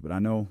Syracuse, but I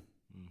know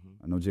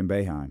Jim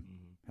Boeheim.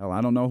 Mm-hmm. Hell,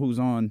 I don't know who's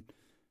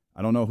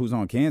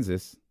on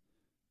Kansas,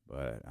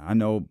 but I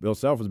know Bill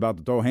Self was about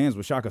to throw hands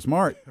with Shaka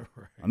Smart.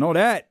 Right. I know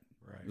that.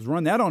 Right. Just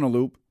run that on a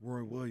loop.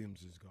 Roy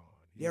Williams is gone.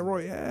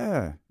 Roy.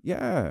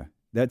 Yeah.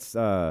 That's.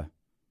 I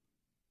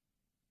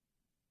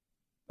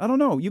don't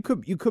know. You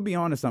could be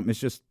onto something. It's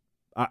just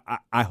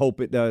I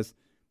hope it does.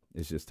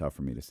 It's just tough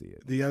for me to see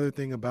it. The other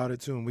thing about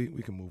it too, and we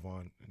can move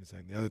on in a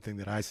second. The other thing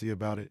that I see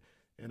about it,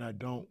 and I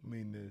don't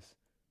mean this,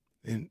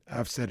 and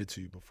I've said it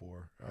to you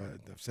before.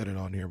 I've said it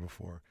on here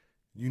before.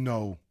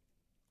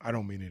 I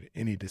don't mean it in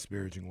any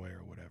disparaging way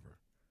or whatever.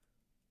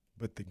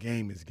 But the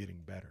game is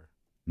getting better.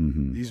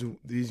 Mm-hmm.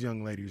 These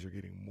young ladies are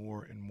getting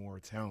more and more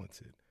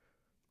talented,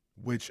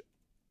 which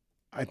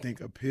I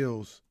think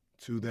appeals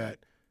to that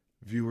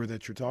viewer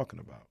that you're talking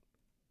about,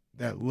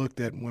 that looked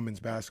at women's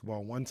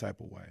basketball one type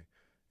of way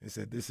and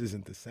said this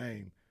isn't the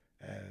same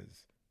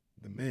as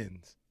the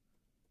men's.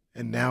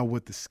 And now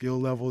with the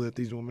skill level that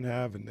these women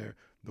have and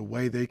the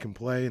way they can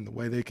play and the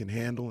way they can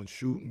handle and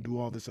shoot and do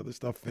all this other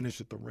stuff,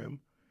 finish at the rim,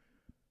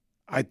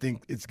 I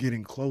think it's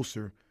getting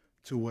closer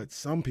to what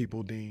some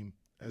people deem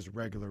as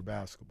regular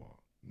basketball.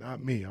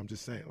 Not me. I'm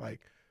just saying,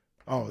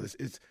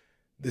 it's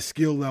the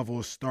skill level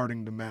is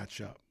starting to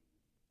match up.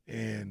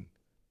 And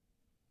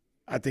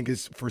I think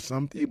it's, for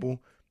some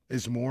people,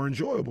 it's more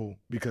enjoyable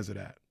because of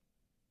that.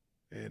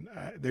 And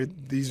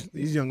these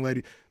young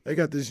ladies, they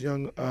got this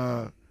young,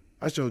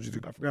 I showed you,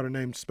 I forgot her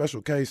name,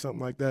 Special K, something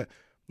like that,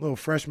 little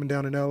freshman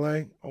down in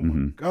L.A. Oh,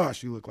 my gosh,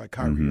 she looked like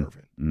Kyrie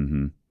Irving.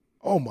 Mm-hmm.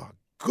 Oh, my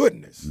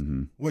goodness,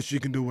 what she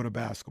can do with a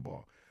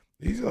basketball.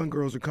 These young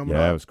girls are coming up.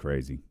 Yeah, that was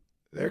crazy.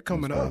 They're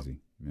coming up.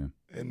 Yeah.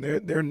 And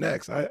they're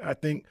next. I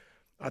think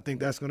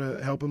that's going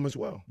to help them as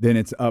well. Then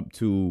it's up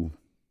to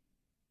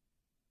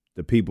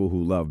the people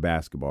who love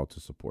basketball to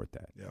support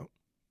that. Yep.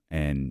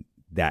 And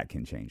that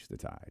can change the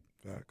tide.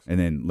 Facts. And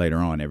then later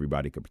on,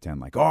 everybody could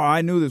pretend like, oh,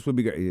 I knew this would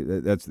be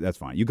great. That's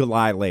fine. You could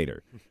lie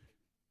later.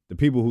 The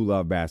people who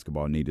love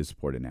basketball need to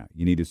support it now.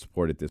 You need to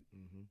support it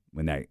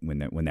when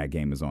that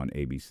game is on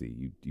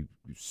ABC. You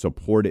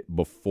support it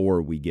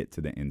before we get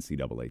to the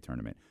NCAA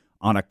tournament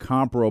on a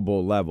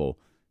comparable level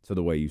to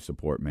the way you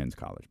support men's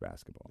college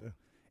basketball. Yeah.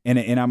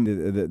 And I'm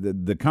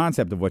the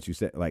concept of what you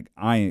said. Like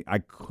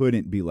I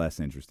couldn't be less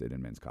interested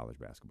in men's college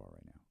basketball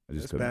right now.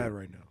 It's bad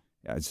right now.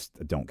 I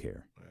don't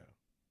care. Yeah.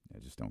 I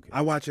just don't care.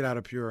 I watch it out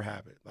of pure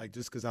habit, like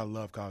just because I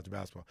love college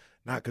basketball,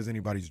 not because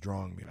anybody's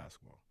drawing me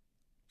basketball,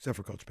 except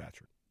for Coach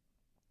Patrick.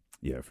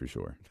 Yeah, for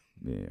sure.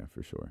 Yeah,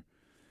 for sure.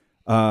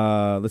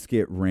 Let's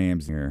get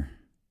Rams here.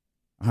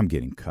 I'm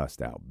getting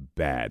cussed out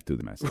bad through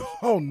the message.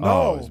 Oh, no.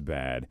 Oh, it's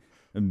bad.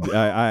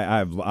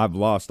 I've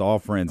lost all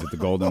friends at the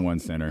Golden One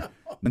Center.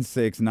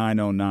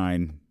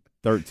 96909-1320.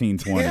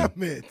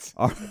 Damn it.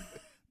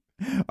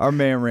 Our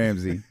man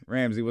Ramsey.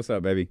 Ramsey, what's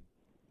up, baby?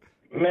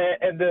 Man,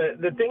 and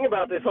the thing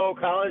about this whole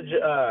college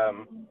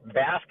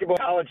basketball,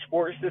 college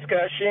sports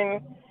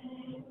discussion,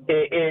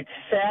 it's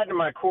sad to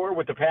my core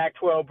with the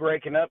Pac-12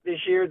 breaking up this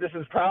year. This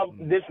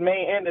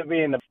may end up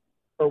being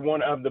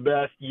one of the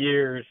best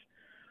years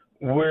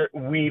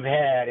we've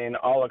had in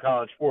all of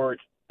college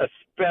sports,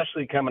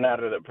 especially coming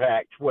out of the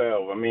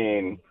Pac-12. I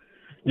mean,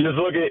 just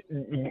look at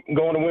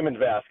going to women's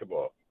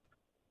basketball.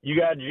 You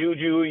got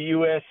Juju at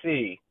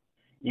USC.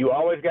 You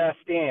always got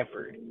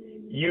Stanford.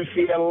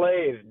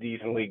 UCLA is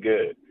decently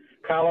good.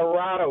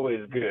 Colorado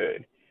is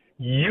good.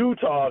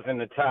 Utah's in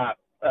the top.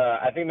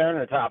 I think they're in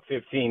the top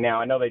 15 now.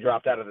 I know they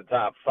dropped out of the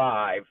top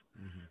 5.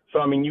 Mm-hmm. So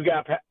I mean, you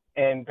got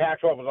and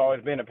Pac-12 has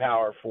always been a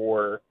power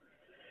for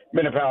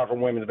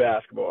women's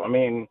basketball. I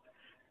mean,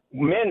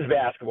 men's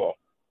basketball,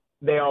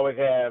 they always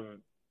have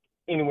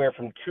anywhere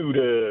from 2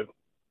 to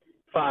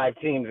 5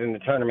 teams in the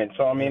tournament.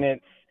 So I mean,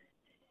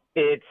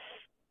 it's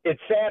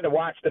sad to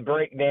watch the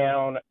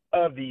breakdown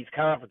of these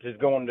conferences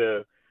going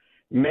to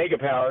mega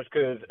powers,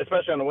 because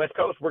especially on the West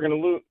Coast, we're going to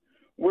lose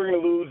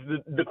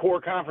the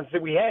core conference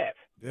that we have.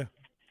 Yeah,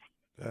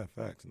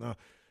 facts. No,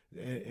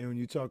 and when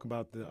you talk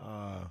about the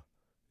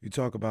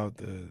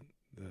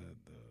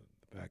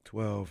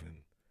Pac-12 and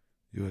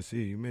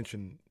USC, you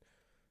mentioned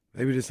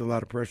maybe there's a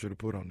lot of pressure to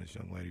put on this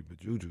young lady, but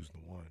Juju's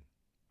the one.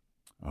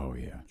 Oh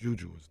yeah,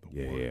 Juju is the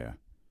one. Yeah,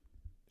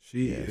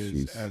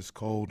 she's as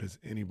cold as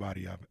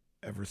anybody I've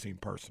ever seen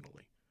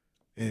personally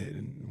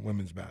in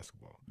women's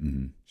basketball.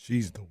 Mm-hmm.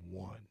 She's the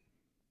one.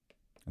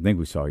 I think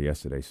we saw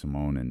yesterday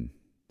Simone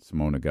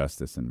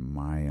Augustus and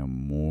Maya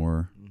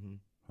Moore,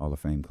 Hall of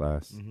Fame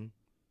class. Mm-hmm.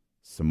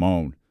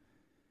 Simone,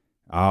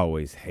 I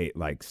always hate,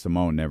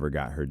 Simone never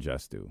got her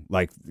just due.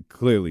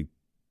 Clearly,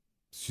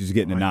 she's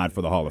getting a nod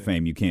for the Hall of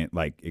Fame. You can't,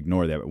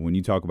 ignore that. But when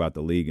you talk about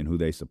the league and who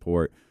they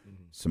support,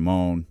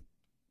 Simone,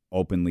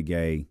 openly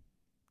gay,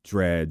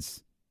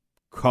 dreads,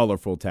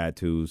 colorful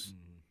tattoos.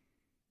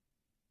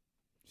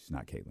 She's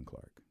not Caitlin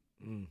Clark.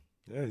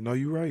 Yeah, no,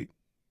 you're right.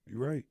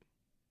 You're right.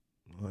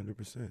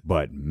 100%.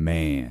 But,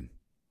 man,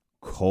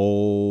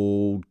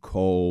 cold.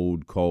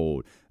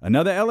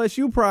 Another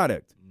LSU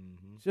product.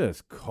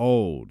 Just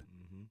cold.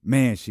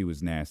 Man, she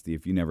was nasty.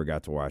 If you never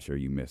got to watch her,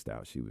 you missed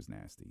out. She was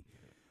nasty.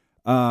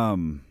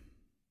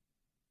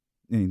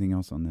 Anything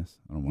else on this?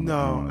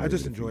 I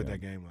just enjoyed that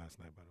game last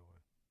night, by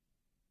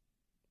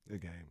the way.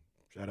 Good game.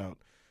 Shout out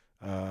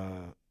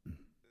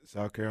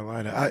South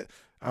Carolina.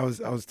 I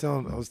was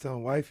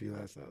telling wifey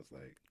last night, I was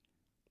like,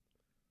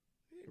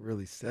 he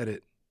really said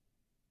it.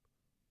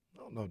 I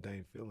don't know if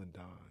Dane feeling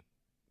Don.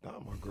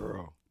 Don, my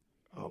girl.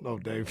 I don't know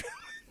if Dane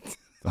feeling.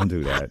 Don't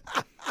do that.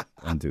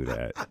 Don't do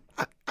that.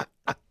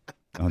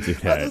 Don't do I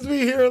that. just be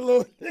hearing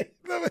little things.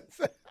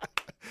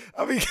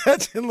 I be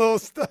catching little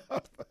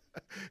stuff.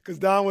 Because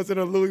Don was in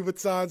a Louis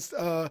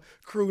Vuitton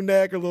crew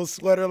neck, a little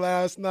sweater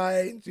last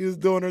night. She was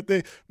doing her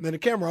thing. And then the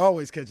camera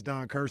always catch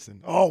Don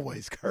cursing.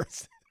 Always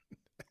cursing.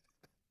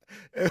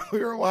 And we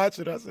were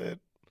watching. I said,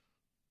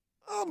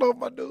 I don't know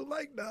if I do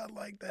like Don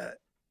like that.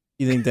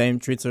 You think Dame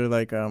treats her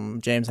like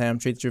James Ham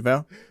treats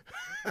JaVale?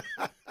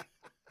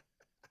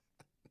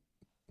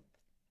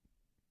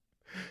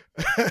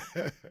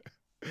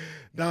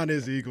 Don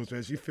is the Eagles,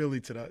 man. She Philly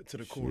to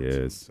the core. She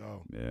is.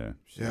 So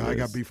yeah, I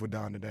got beef with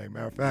Don today.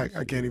 Matter of fact,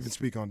 I can't even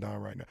speak on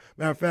Don right now.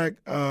 Matter of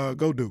fact,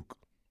 go Duke.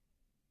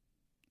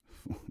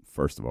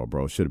 First of all,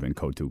 bro, it should have been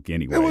Go Duke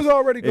anyway. It was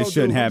already Go Duke. It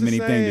shouldn't have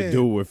anything to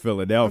do with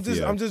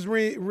Philadelphia. I'm just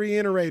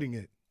reiterating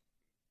it.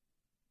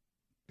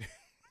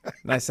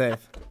 Nice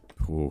save.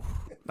 Oof.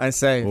 Nice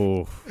save.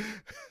 Oof.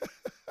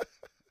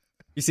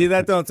 You see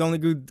that, though? It's only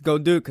good Go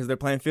Duke because they're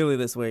playing Philly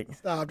this week.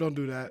 Stop. Don't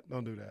do that.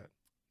 Don't do that.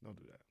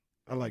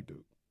 I like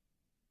Duke.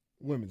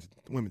 Women's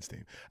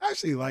team. I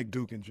actually like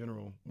Duke in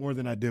general more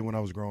than I did when I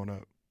was growing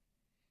up.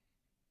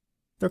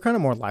 They're kind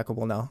of more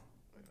likable now.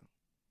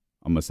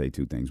 I'm going to say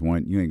two things.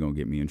 One, you ain't going to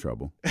get me in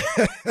trouble.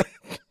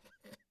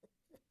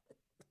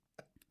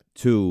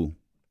 Two,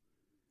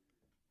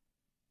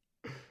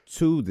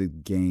 the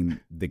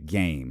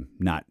game,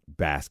 not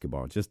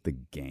basketball, just the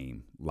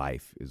game,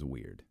 life is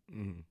weird.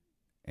 Mm-hmm.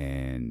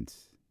 And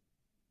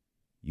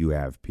you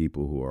have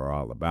people who are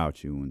all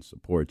about you and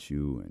support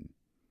you,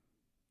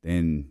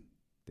 and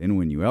then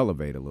when you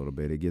elevate a little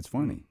bit, it gets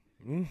funny.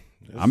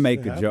 I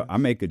make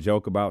a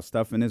joke about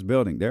stuff in this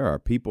building. There are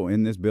people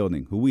in this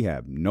building who we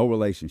have no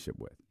relationship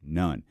with.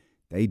 None.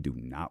 They do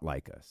not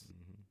like us.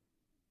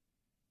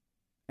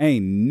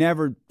 Ain't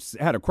never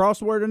had a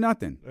crossword or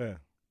nothing. Yeah.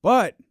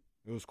 But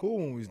it was cool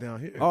when we was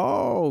down here.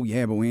 Oh,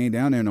 yeah, but we ain't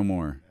down there no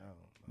more.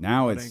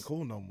 Now it it's ain't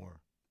cool no more.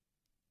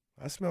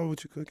 I smell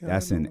what you're cooking. I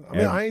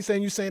ain't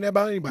saying you saying that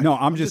about anybody. No,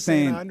 I'm just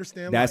saying I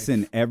understand that's life.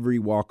 in every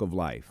walk of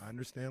life. I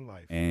understand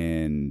life.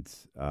 And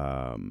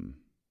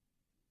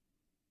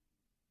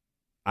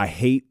I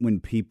hate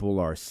when people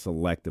are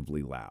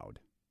selectively loud.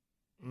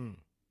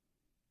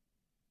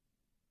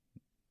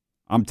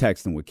 I'm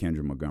texting with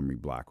Kendra Montgomery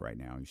Block right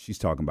now. She's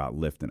talking about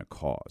lifting a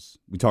cause.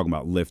 We're talking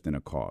about lifting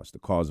a cause. The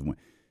cause of when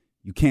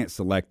you can't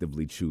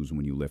selectively choose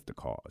when you lift a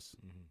cause.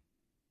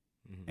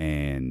 Mm-hmm.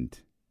 And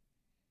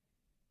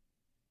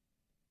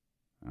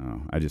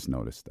I just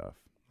noticed stuff.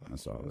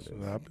 That's all it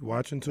is. I'll be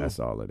watching, too. That's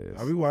all it is.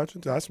 I'll be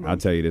watching, too. I'll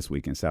tell you this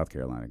weekend, South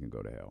Carolina can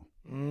go to hell.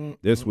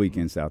 This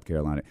weekend, South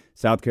Carolina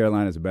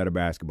is a better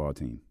basketball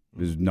team.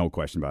 There's no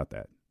question about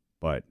that.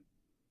 But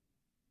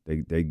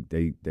they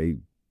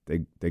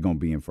gonna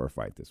be in for a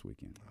fight this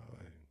weekend.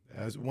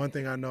 That's one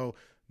thing I know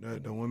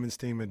the women's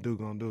team at Duke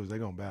gonna do is they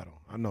gonna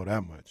battle. I know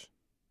that much.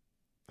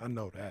 I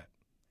know that.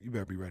 You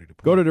better be ready to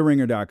play. Go to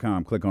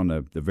theringer.com, click on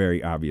the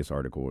very obvious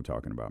article we're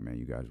talking about, man.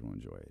 You guys will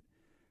enjoy it.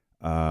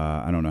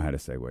 I don't know how to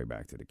segue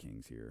back to the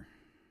Kings here.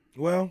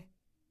 Well,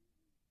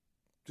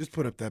 just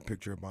put up that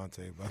picture of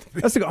Bonte.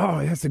 That's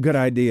a good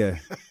idea.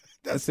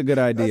 That's a good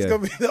idea. That's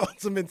gonna be the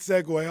ultimate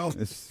segue.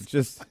 It's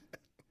just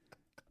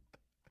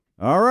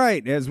all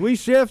right. As we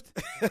shift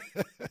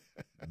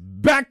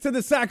back to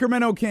the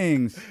Sacramento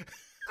Kings.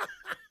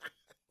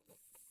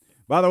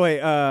 By the way,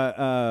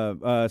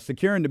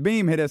 Securing the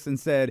Beam hit us and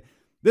said,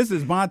 "This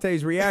is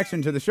Bonte's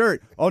reaction to the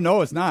shirt." Oh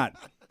no, it's not.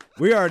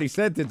 We already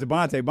sent it to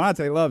Bonte.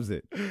 Bonte loves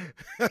it.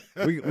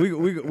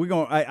 We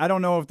going I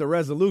don't know if the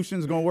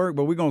resolution's gonna work,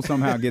 but we're gonna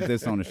somehow get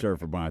this on the shirt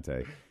for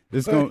Bonte.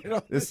 This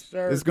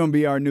gonna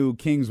be our new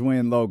Kings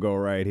win logo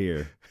right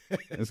here.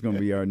 It's gonna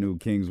be our new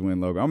Kings win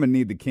logo. I'm gonna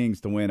need the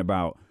Kings to win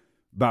about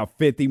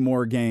 50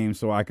 more games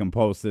so I can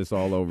post this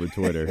all over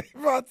Twitter.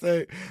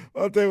 Bonte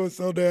was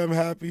so damn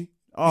happy.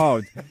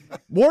 Oh,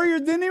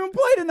 Warriors didn't even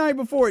play the night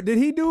before. Did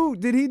he do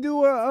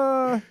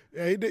a?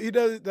 Yeah, he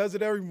does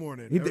it every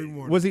morning.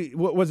 Was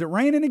it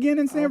raining again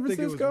in San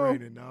Francisco? I don't think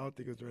it was raining. No, I don't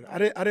think it was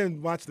raining. I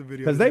didn't watch the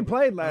video because they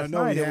played last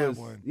night. It was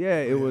one.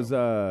 Yeah, it was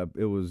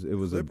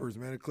Clippers,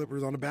 man. The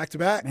Clippers on the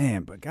back-to-back.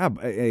 Man, but God,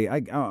 hey,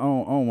 I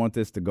don't want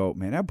this to go.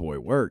 Man, that boy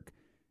work,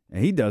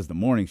 and he does the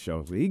morning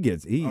shows.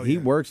 He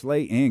works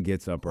late and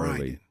gets up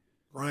early.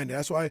 Grinding.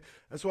 That's why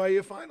he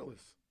a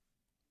finalist.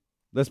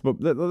 Let's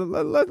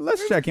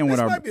check in with this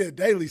our. Might be a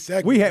daily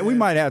segment. We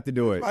might have to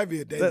do it. Might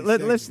be a daily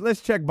segment.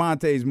 Let's check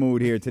Bonte's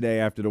mood here today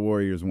after the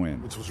Warriors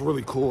win. Which was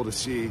really cool to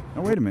see.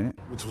 Oh, wait a minute.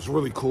 Which was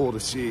really cool to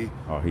see.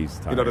 Oh, he's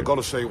tired. You know, the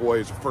Golden State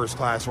Warriors are a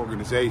first-class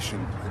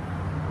organization.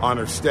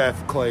 Honor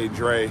Steph, Clay,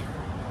 Dre.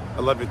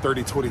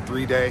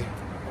 11/30/23 day.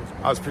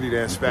 I was pretty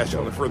damn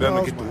special, and for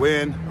them to get the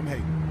win,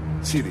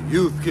 see the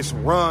youth get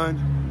some run,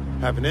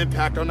 have an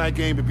impact on that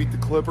game to beat the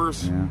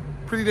Clippers. Yeah.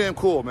 Pretty damn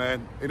cool,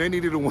 man. And they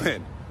needed a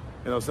win.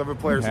 7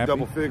 players in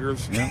double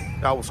figures. Yeah.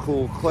 That was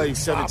cool. Clay,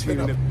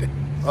 17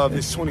 of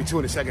his 22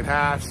 in the second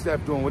half.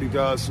 Steph doing what he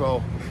does.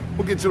 So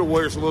we'll get to the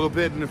Warriors a little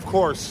bit. And, of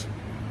course,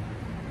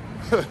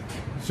 you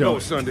know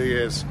what Sunday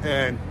is.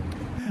 And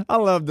I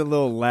love the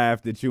little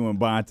laugh that you and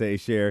Bonte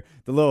share.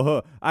 The little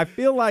hook. I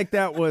feel like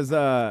that was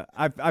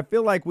I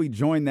feel like we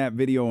joined that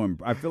video, and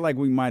I feel like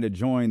we might have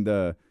joined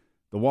the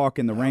walk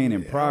in the rain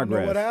in progress. I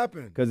don't know what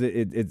happened. Because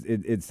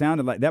it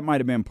sounded like that might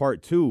have been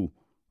part 2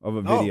 of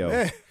a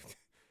video.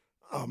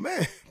 Oh,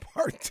 man,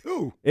 part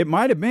 2. It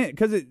might have been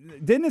because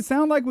didn't it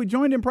sound like we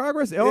joined in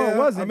progress? Oh, yeah, it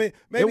wasn't. I mean,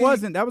 maybe it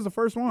wasn't. That was the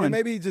first one. Yeah,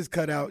 maybe he just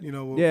cut out,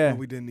 what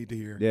we didn't need to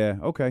hear. Yeah,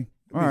 okay.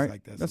 All right.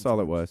 Like that's all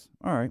it was.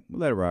 All right,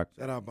 we'll let it rock.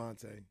 Shout out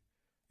Bonte.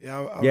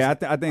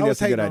 I think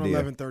that's a good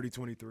idea.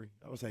 11/30/23.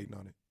 I was hating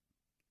on it.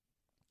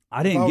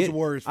 If I was a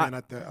Warriors fan,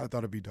 I thought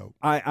it'd be dope.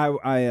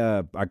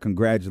 I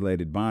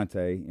congratulated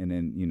Bonte and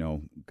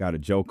then got a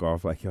joke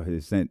off like he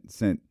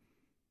sent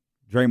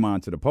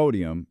Draymond to the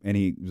podium, and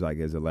he was like,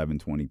 "It's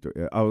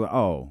 11:23." I was like,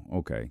 "Oh,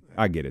 okay,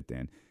 I get it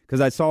then."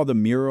 Because I saw the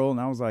mural,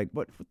 and I was like,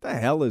 "What the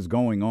hell is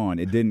going on?"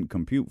 It didn't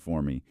compute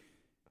for me,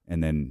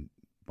 and then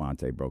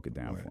Bonte broke it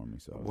down for me.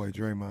 So, boy,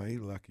 Draymond, he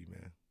lucky,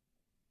 man.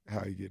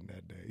 How he getting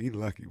that day? He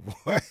lucky,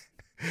 boy.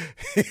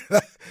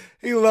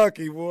 he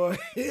lucky, boy.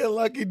 He a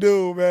lucky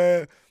dude,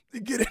 man.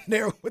 You get in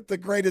there with the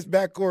greatest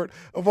backcourt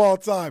of all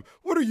time.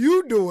 What are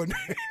you doing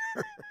there?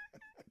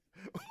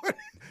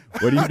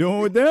 What are you doing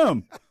with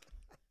them?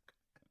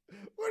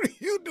 What are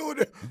you doing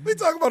there? We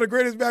talk about the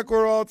greatest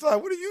backcourt of all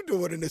time. What are you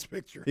doing in this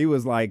picture? He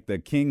was like the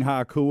King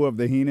Haku of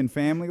the Heenan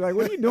family. Like,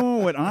 what are you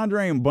doing with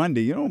Andre and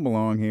Bundy? You don't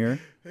belong here.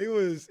 He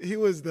was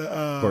the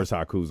of course,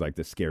 Haku's like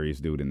the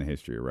scariest dude in the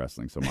history of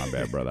wrestling. So my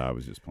bad, brother. I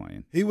was just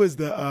playing. He was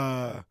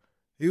the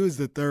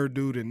third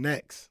dude in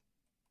Next.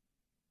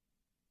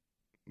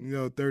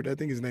 Third. I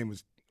think his name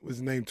was his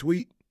name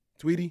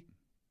Tweety.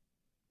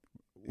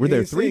 Were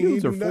there 3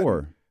 dudes or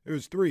 4? There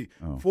was 3.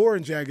 4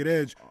 in Jagged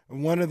Edge.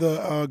 And one of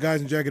the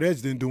guys in Jagged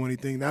Edge didn't do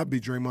anything. That'd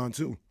be Draymond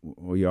too.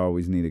 Well, you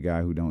always need a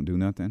guy who don't do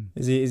nothing.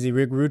 Is he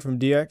Rick Rude from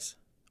DX?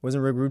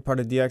 Wasn't Rick Rude part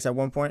of DX at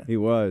one point? He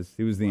was.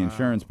 He was the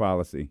insurance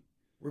policy.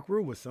 Rick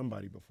Rude was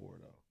somebody before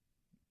though.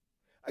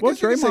 Well,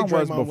 Draymond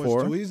was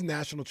before. Too. He's a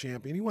national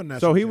champion. He wasn't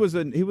national. So he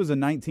champion. was the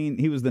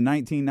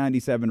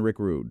 1997 Rick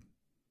Rude.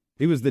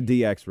 He was the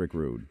DX Rick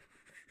Rude.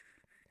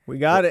 We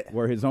got it.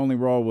 Where his only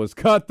role was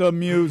cut the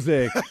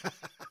music.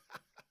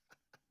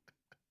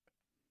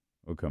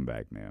 We'll come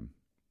back, man.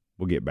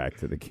 We'll get back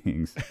to the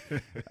Kings.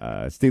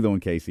 Steelo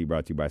and KC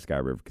brought to you by Sky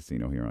River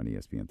Casino here on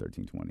ESPN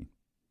 1320.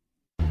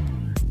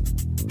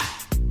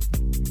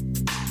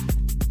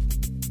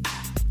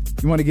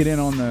 You want to get in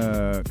on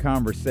the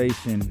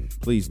conversation,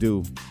 please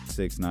do.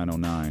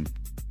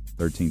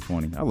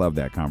 6-909-1320. I love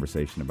that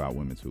conversation about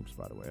women's hoops,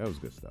 by the way. That was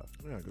good stuff.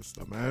 Yeah, good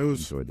stuff, man.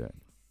 Enjoyed that.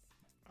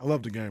 I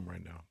love the game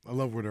right now. I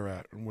love where they're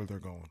at and where they're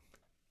going.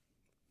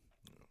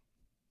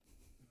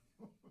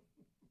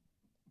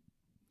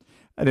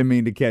 I didn't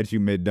mean to catch you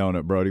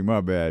mid-donut, Brody.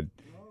 My bad.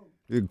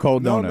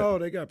 Cold donut. No,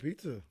 they got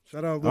pizza.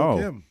 Shout out Lil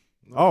Kim.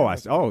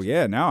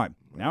 Yeah. Now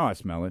I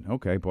smell it.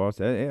 Okay, boss.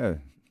 Yeah.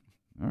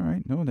 All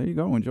right. No, there you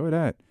go. Enjoy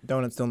that.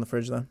 Donut's still in the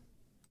fridge, though.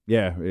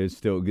 Yeah, it's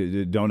still good.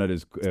 The donut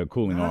is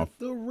cooling off.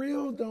 The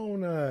real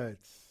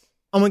donuts.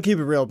 I'm gonna keep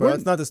it real, bro.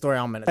 It's not the story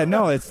I'm gonna.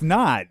 No, it's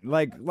not.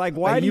 Like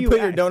why do you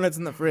put your donuts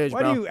in the fridge?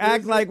 Why do you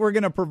act like we're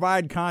gonna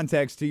provide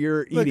context to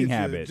your eating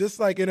habits? Just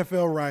like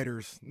NFL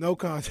writers, no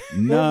context.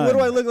 None. What do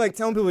I look like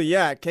telling people?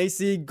 Yeah,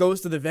 KC goes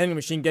to the vending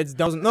machine, gets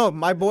donuts. No,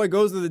 my boy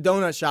goes to the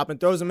donut shop and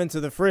throws them into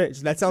the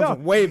fridge. That sounds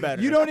way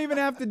better. You don't even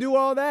have to do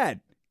all that.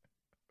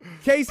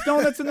 Case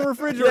donuts in the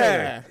refrigerator.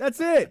 Yeah. That's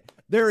it.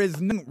 There is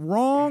nothing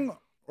wrong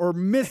or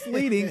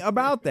misleading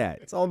about that.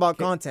 It's all about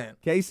content.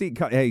 KC,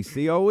 hey,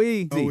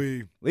 COE.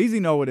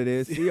 Leezy know what it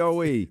is.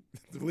 COE.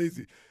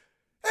 Leezy.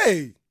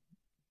 Hey,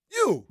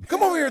 you,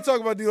 come over here and talk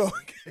about D-Lo and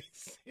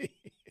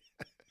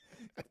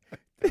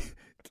KC.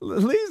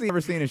 Leezy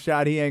never seen a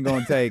shot he ain't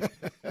going to take.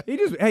 He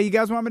just, hey, you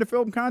guys want me to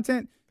film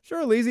content?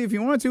 Sure, Leezy, if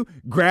you want to.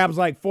 Grabs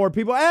like 4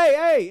 people.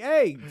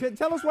 Hey,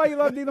 tell us why you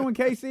love D-Lo and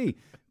KC.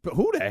 But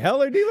who the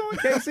hell are D-Lo and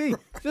KC?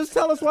 Just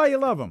tell us why you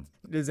love them.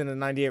 Is in a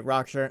 98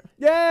 Rock shirt.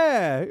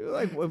 Yeah.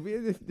 Like, all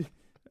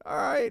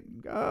right.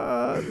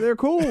 They're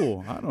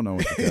cool. I don't know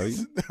what to tell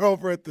you. They're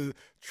over at the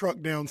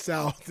truck down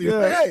south. He's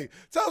like, hey,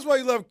 tell us why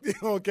you love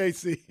D-Lo and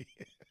KC.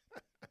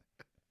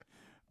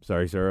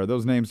 Sorry, sir. Are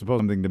those names supposed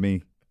to something to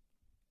me?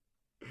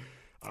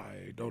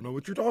 I don't know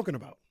what you're talking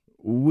about.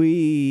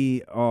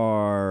 We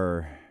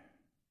are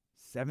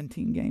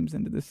 17 games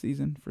into this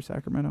season for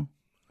Sacramento.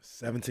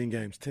 17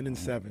 games,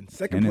 10-7.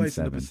 Second place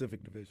in the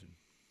Pacific Division.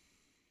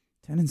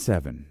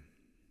 10-7.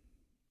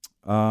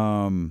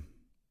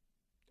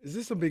 Is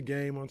this a big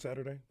game on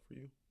Saturday for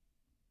you?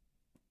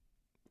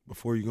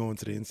 Before you go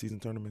into the in-season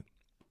tournament?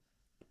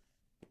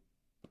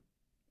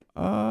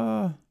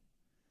 I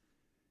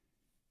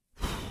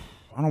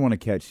don't want to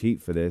catch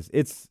heat for this.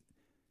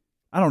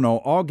 I don't know.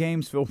 All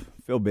games feel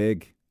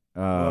big.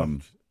 I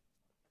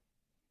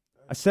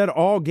said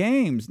all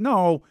games.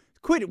 No.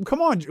 Quit!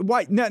 Come on!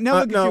 Why? Now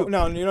look at you.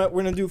 No. You know what?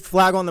 We're gonna do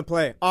flag on the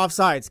play.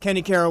 Offsides.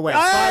 Kenny Caraway.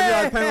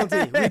 5-yard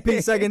penalty.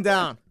 Repeat second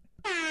down.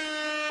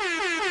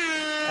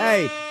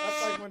 Hey,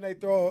 that's like when they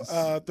throw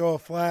a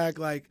flag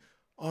like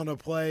on a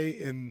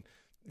play and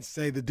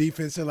say the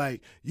defense are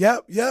like,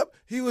 "Yep,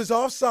 he was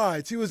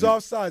offsides.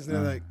 And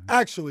they're like,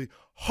 actually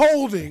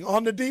holding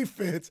on the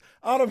defense,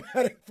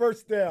 automatic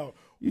first down.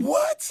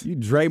 What? You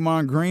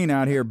Draymond Green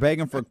out here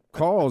begging for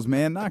calls,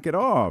 man. Knock it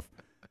off.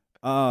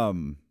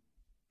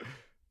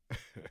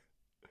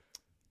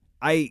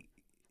 They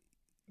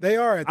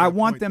are. I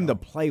want them to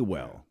play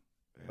well.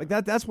 Like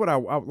that's what I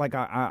like.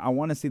 I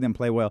want to see them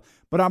play well.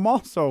 But I'm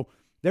also,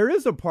 there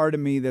is a part of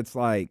me that's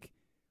like,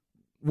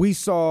 we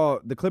saw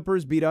the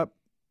Clippers beat up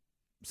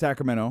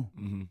Sacramento,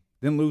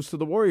 then lose to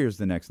the Warriors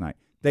the next night.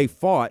 They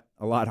fought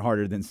a lot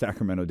harder than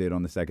Sacramento did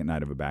on the second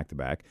night of a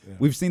back-to-back. Yeah.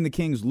 We've seen the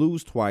Kings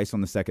lose twice on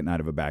the second night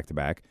of a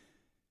back-to-back.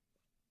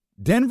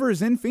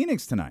 Denver's in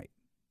Phoenix tonight.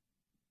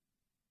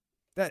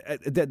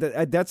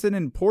 That's an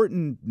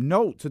important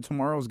note to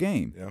tomorrow's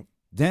game. Yep.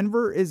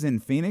 Denver is in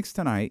Phoenix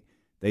tonight.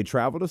 They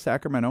travel to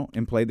Sacramento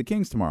and play the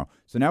Kings tomorrow.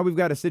 So now we've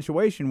got a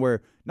situation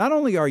where not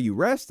only are you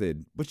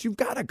rested, but you've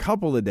got a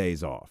couple of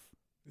days off.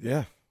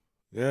 Yeah.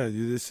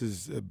 This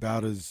is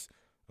about as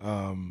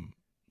one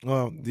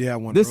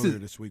earlier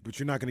this week, but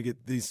you're not going to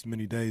get these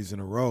many days in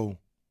a row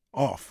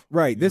off.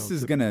 Right. This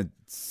is going to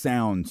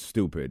sound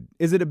stupid.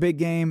 Is it a big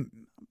game?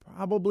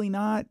 Probably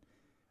not.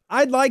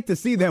 I'd like to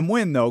see them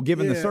win, though,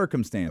 given the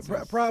circumstances.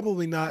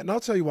 Probably not, and I'll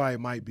tell you why it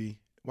might be.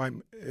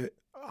 I'm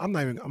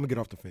going to get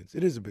off the fence.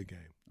 It is a big game.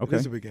 Okay. It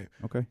is a big game.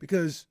 Okay.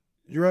 Because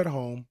you're at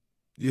home.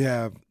 You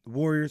have the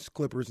Warriors,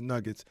 Clippers,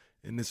 Nuggets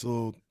in this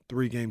little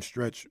 3-game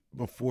stretch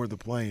before the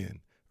play-in,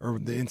 or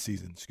the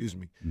in-season, excuse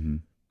me. Mm-hmm.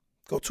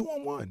 Go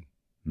 2-on-1.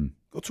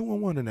 Go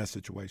 2-on-1 in that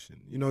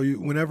situation. You know,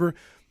 whenever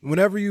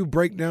you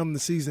break down the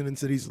season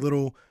into these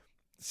little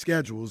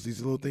schedules,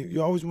 these little things,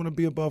 you always want to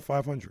be above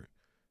 500.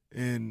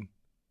 And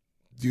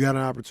you got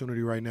an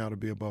opportunity right now to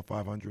be above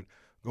 500.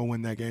 Go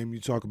win that game. You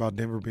talk about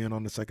Denver being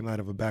on the second night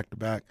of a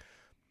back-to-back.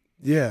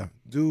 Yeah,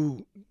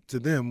 do to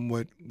them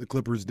what the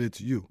Clippers did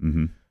to you.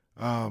 Mm-hmm.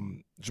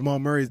 Jamal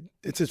Murray,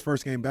 it's his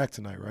first game back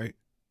tonight, right?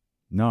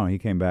 No, he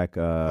came back.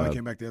 He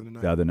came back the other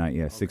night. The other night,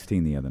 yeah, okay.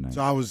 16 the other night.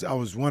 So I was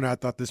wondering. I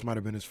thought this might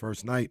have been his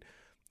first night.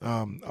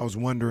 I was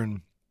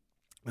wondering.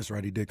 That's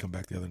right. He did come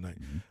back the other night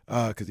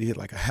because he hit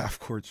like a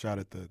half-court shot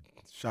at the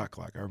shot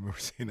clock. I remember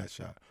seeing that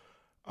shot.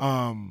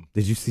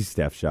 Did you see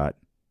Steph's shot?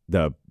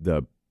 The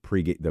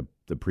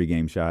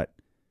pregame shot?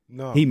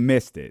 No. He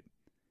missed it.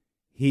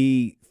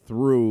 He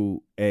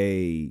threw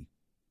a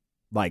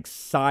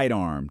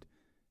sidearmed,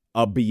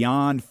 a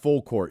beyond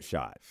full court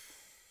shot.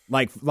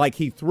 Like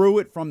he threw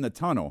it from the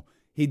tunnel.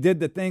 He did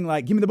the thing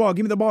like, give me the ball,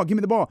 give me the ball, give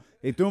me the ball.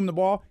 They threw him the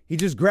ball. He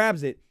just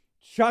grabs it,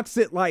 chucks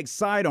it like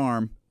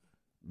sidearm,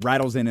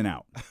 rattles in and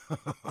out.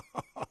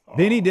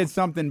 Then he did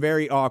something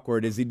very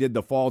awkward is he did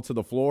the fall to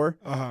the floor,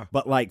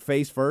 but like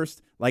face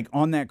first, like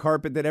on that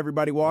carpet that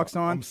everybody walks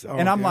on.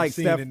 I'm like,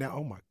 Steph,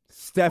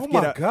 Steph,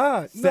 get up.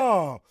 God,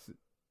 no.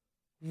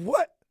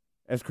 What?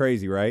 That's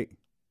crazy, right?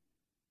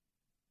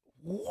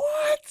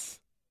 What?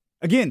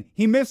 Again,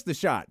 he missed the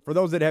shot. For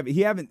those that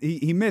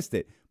he missed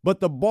it. But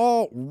the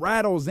ball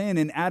rattles in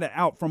and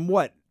out from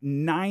what,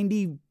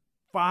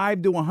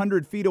 95 to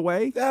 100 feet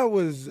away? That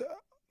was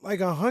like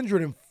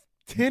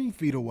 110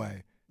 feet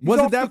away. Was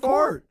it that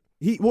far?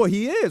 He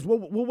is. Well,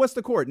 what's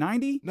the court?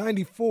 90?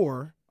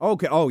 94.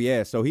 Okay. Oh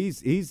yeah. So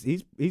he's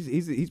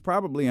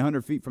probably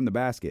 100 feet from the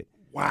basket.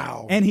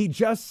 Wow. And he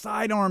just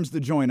sidearms the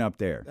joint up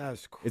there.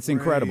 That's crazy. It's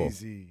incredible.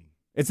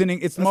 It's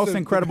the most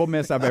incredible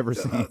miss I've ever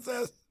seen.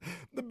 That's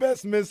the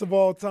best miss of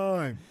all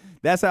time.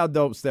 That's how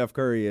dope Steph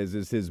Curry is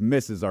his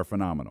misses are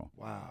phenomenal.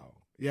 Wow.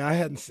 Yeah, I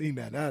hadn't seen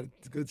that.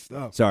 That's good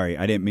stuff. Sorry,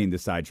 I didn't mean to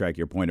sidetrack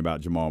your point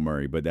about Jamal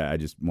Murray, but I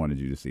just wanted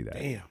you to see that.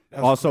 Damn.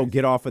 Also,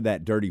 get off of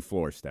that dirty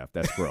floor, Steph.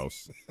 That's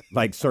gross.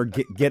 Like, sir,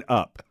 get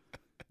up.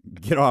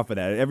 Get off of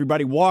that.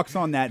 Everybody walks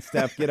on that,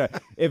 Steph. Get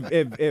up. If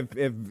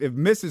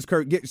Mrs.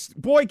 Curry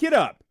get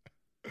up.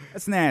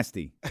 That's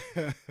nasty.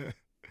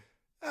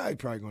 I'm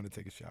probably going to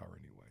take a shower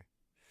anyway.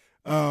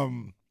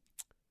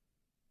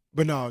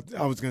 But no,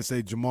 I was going to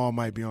say Jamal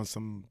might be on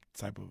some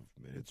type of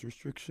minutes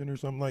restriction or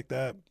something like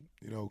that,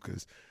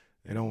 because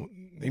I don't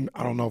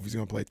know if he's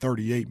going to play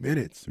 38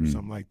 minutes or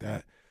something like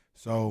that.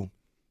 So,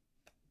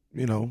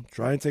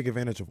 try and take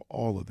advantage of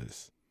all of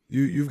this.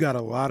 You've got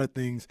a lot of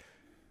things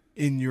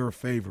in your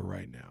favor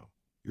right now.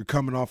 You're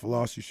coming off a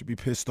loss. You should be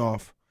pissed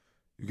off.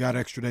 You got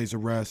extra days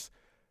of rest.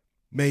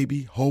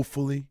 Maybe,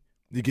 hopefully,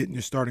 you're getting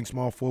your starting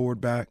small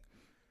forward back.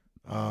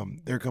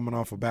 They're coming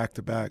off a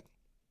back-to-back.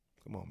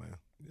 Come on, man.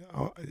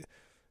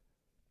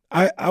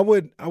 I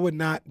would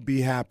not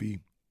be happy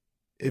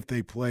if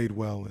they played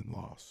well and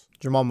lost.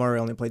 Jamal Murray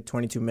only played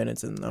 22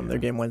 minutes in their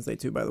game Wednesday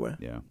too, by the way.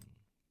 Yeah.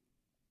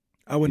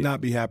 I would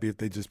not be happy if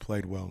they just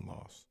played well and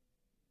lost.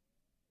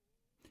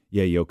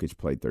 Yeah, Jokic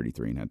played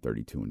 33 and had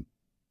 32 and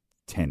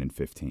 10 and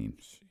 15.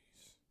 Jeez.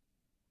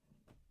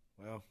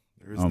 Well,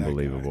 there is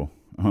unbelievable.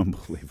 That guy.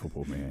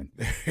 Unbelievable, man.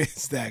 There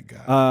is that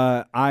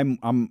guy.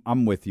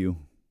 I'm with you,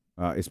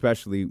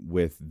 especially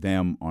with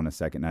them on a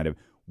second night of.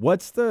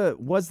 Was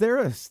there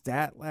a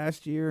stat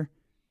last year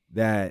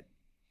that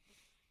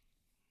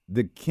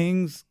the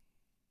Kings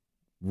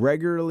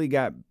regularly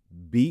got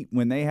beat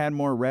when they had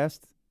more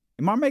rest?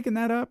 Am I making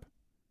that up?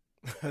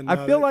 No,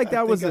 I feel like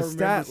that was a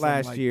stat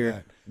last like year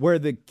that. where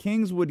the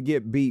Kings would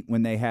get beat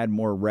when they had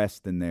more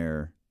rest in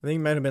their. I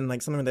think it might have been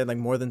like something they had like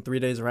more than 3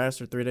 days rest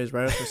or 3 days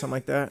rest or something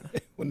like that.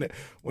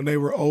 when they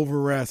were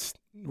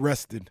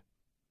rested.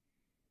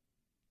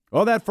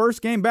 Well, that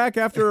first game back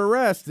after a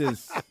rest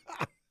is.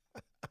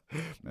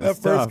 That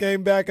first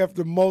game back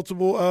after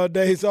multiple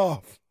days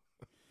off.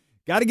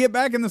 Got to get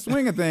back in the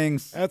swing of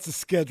things. That's a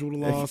scheduled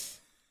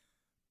loss.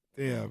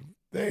 Damn.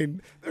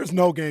 There's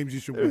no games you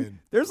should win.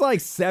 There's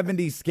like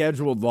 70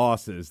 scheduled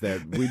losses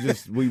that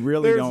we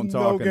really don't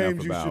talk enough about. There's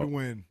no games you should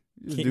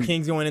win.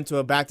 Kings going into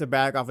a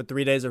back-to-back off of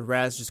 3 days of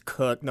rest, just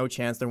cooked. No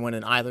chance they're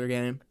winning either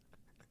game.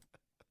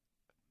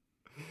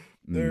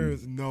 There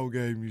is no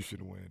game you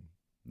should win.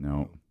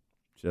 No,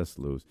 just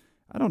lose.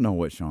 I don't know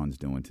what Sean's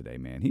doing today,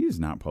 man. He is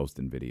not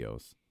posting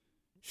videos.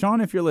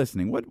 Sean, if you're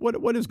listening,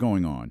 what is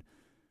going on?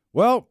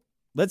 Well,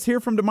 let's hear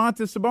from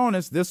Domantas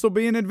Sabonis. This will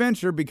be an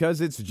adventure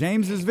because it's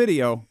James's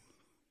video.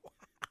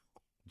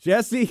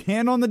 Jesse,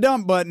 hand on the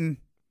dump button.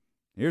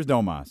 Here's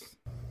Domas.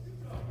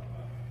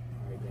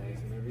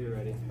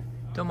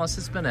 Domas,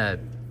 it's been a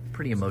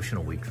pretty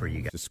emotional week for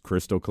you guys. Just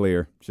crystal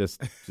clear.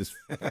 Just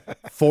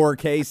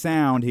 4K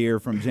sound here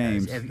from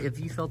James. Have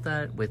you felt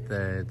that with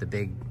the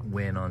big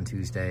win on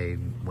Tuesday,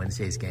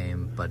 Wednesday's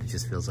game, but it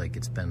just feels like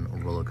it's been a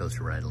roller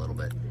coaster ride a little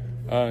bit?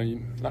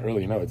 Not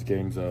really. It's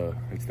games.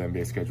 It's the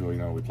NBA schedule.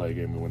 We play a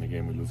game, we win a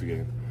game, we lose a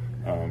game.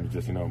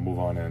 Just move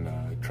on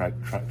and try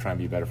and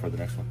be better for the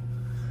next one.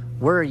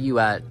 Where are you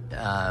at?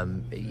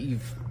 You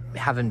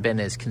haven't been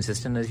as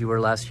consistent as you were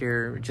last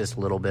year, just a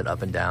little bit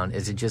up and down.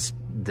 Is it just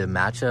the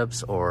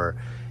matchups, or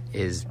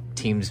is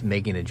teams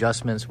making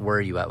adjustments? Where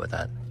are you at with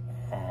that?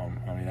 I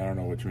don't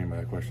know what you mean by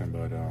that question,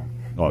 but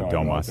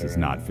Domas is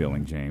not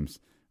feeling James.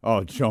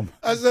 Oh,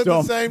 I said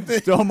the same thing.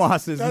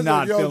 Domas is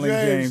not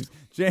feeling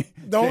James.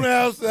 Don't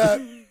ask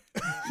that.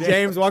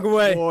 James, walk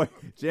away. Boy,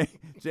 James,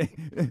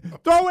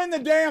 throw in the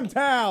damn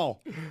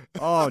towel.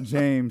 Oh,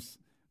 James.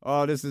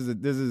 Oh, this is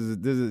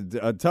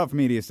a tough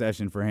media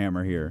session for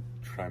Hammer here.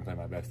 Try and play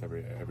my best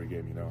every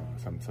game.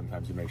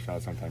 Sometimes you make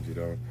shots, sometimes you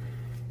don't.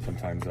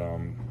 Sometimes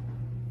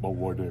what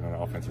we're doing on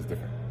offense is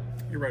different.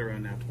 You're right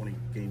around now 20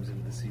 games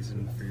into the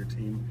season for your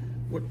team.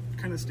 What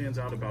kind of stands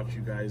out about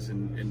you guys,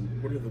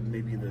 and what are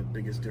maybe the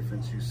biggest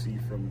difference you see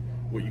from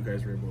what you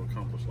guys were able to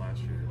accomplish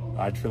last year?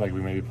 I feel like we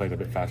maybe played a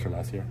bit faster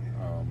last year,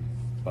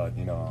 but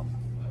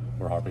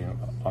we're harping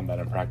on that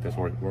in practice.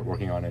 We're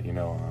working on it.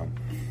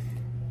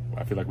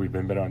 I feel like we've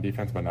been better on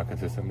defense, but not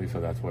consistently. So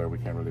that's where we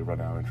can't really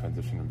run out and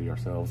transition and be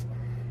ourselves.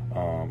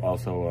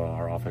 Also,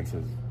 our offense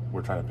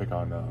we're trying to pick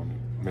on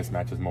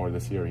mismatches more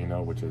this year.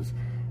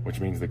 Which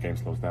means the game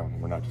slows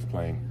down. We're not just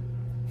playing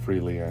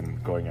freely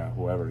and going at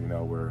whoever.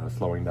 We're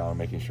slowing down,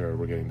 making sure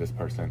we're getting this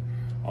person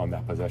on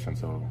that possession.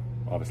 So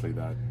obviously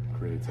that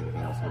creates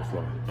everything else to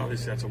slow.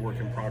 Obviously that's a work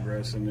in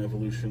progress and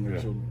evolution,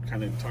 which will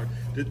kind of talk.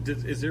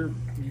 Is there,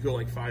 you go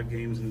like 5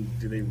 games and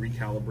do they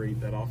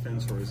recalibrate that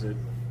offense, or is it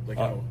like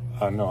no,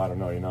 I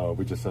don't know.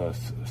 We just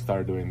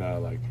started doing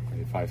that like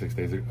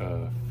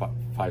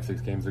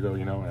 5-6 games ago,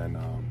 and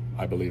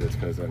I believe it's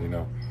because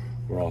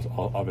we're also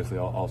obviously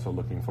also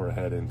looking for a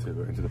head into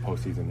the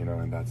postseason,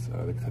 and that's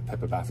the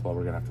type of basketball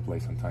we're gonna have to play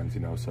sometimes,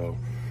 so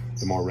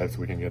the more reps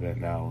we can get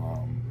in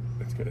now,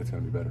 it's good. It's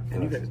gonna be better.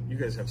 And you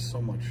guys have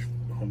so much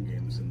home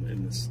games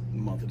in this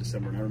month of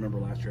December, and I remember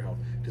last year how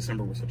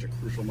December was such a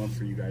crucial month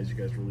for you guys. You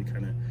guys really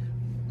kind of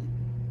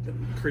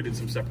created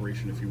some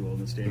separation, if you will, in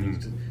the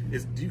standings.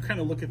 Do you kind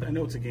of look at? I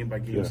know it's a game by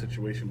game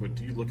situation, but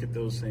do you look at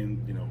those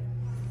saying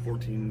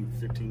 14,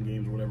 15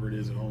 games, or whatever it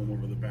is at home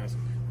over the past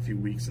few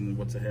weeks, and then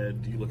what's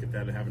ahead? Do you look at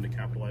that and having to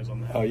capitalize on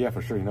that? Oh, yeah,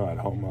 for sure. At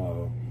home,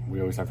 we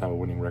always have to have a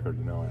winning record,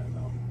 and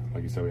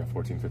like you said, we have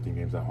 14, 15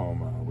 games at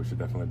home. We should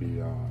definitely be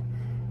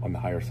on the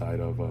higher side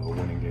of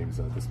winning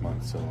games this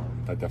month. So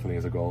that definitely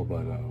is a goal,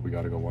 but we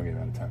got to go one game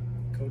at a time.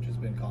 Coach has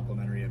been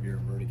complimentary of your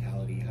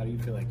verticality. How do you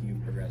feel like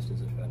you've progressed as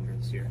a defender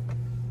this year?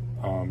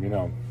 I don't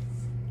know.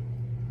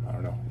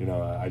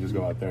 I just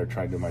go out there,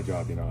 try to do my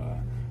job.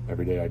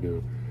 Every day I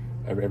do.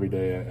 Every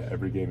day,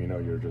 every game,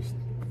 you're just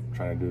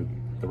trying to do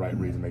the right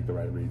reads and make the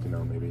right reads.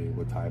 Maybe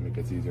with time it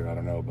gets easier. I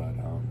don't know, but I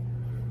don't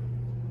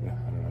know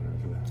how to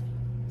answer that.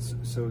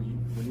 So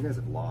when you guys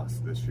have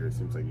lost this year, it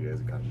seems like you guys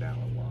have gotten down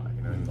a lot.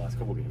 In the last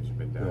couple of games, you've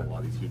been down a lot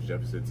of these huge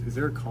deficits. Is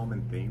there a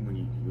common theme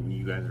when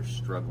you guys are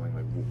struggling?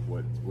 Like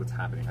what's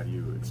happening? How do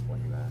you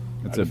explain that?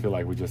 I feel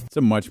like it's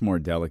a much more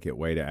delicate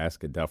way to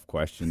ask a Duff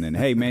question than,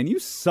 "Hey man, you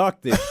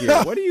suck this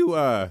year. What do you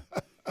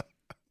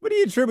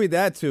attribute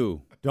that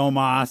to,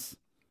 Domas?"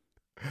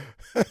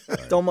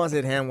 Domas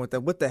at hand with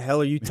that. What the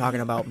hell are you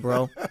talking about,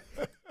 bro?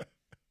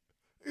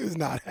 He's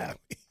not happy.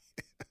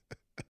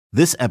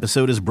 This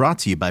episode is brought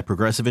to you by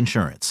Progressive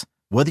Insurance.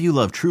 Whether you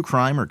love true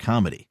crime or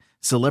comedy,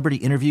 celebrity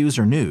interviews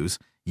or news,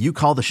 you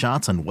call the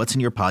shots on what's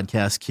in your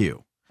podcast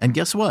queue. And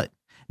guess what?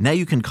 Now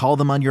you can call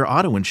them on your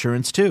auto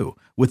insurance too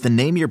with the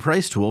Name Your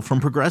Price tool from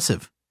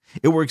Progressive.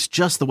 It works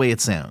just the way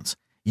it sounds.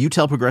 You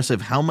tell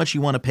Progressive how much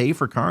you want to pay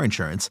for car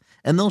insurance,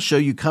 and they'll show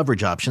you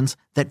coverage options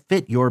that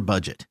fit your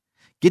budget.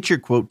 Get your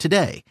quote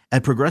today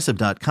at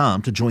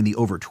Progressive.com to join the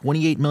over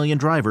 28 million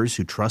drivers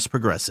who trust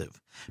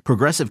Progressive.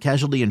 Progressive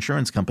Casualty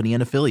Insurance Company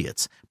and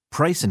Affiliates.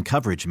 Price and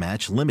coverage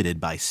match limited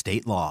by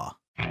state law.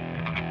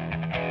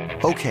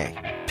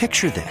 Okay,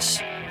 picture this.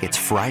 It's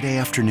Friday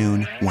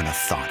afternoon when a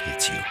thought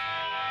hits you.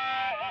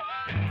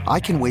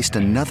 I can waste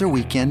another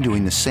weekend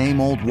doing the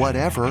same old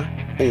whatever,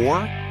 or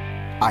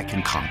I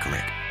can conquer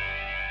it.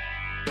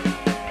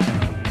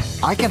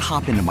 I can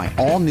hop into my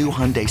all-new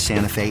Hyundai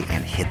Santa Fe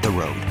and hit the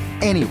road.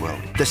 Any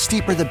road. The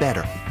steeper, the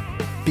better.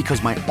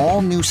 Because my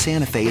all-new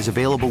Santa Fe is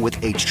available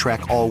with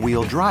H-Track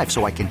all-wheel drive,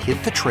 so I can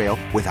hit the trail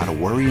without a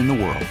worry in the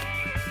world.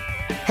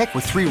 Heck,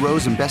 with 3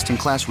 rows and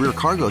best-in-class rear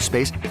cargo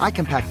space, I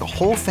can pack the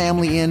whole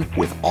family in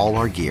with all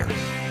our gear.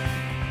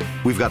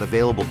 We've got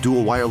available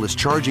dual wireless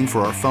charging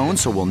for our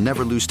phones, so we'll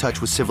never lose touch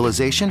with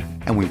civilization,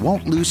 and we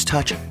won't lose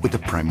touch with the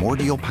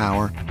primordial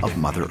power of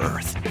Mother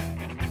Earth.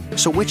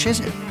 So which is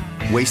it?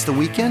 Waste the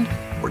weekend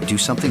or do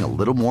something a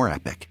little more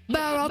epic?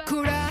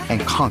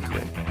 And conquer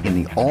it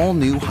in the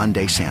all-new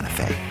Hyundai Santa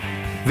Fe.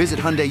 Visit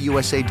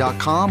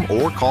HyundaiUSA.com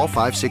or call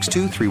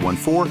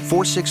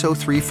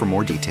 562-314-4603 for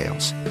more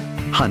details.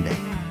 Hyundai,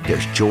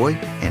 there's joy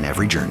in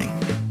every journey.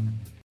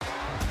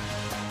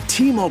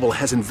 T-Mobile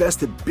has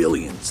invested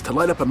billions to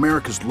light up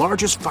America's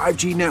largest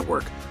 5G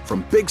network,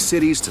 from big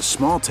cities to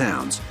small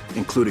towns,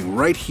 including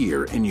right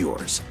here in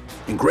yours.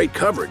 And great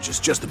coverage is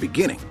just the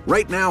beginning.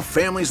 Right now,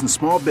 families and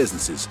small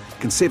businesses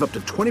can save up to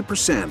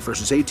 20%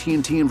 versus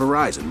AT&T and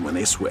Verizon when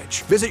they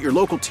switch. Visit your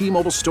local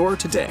T-Mobile store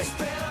today.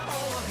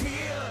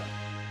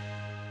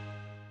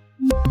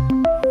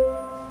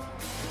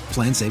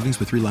 Plan savings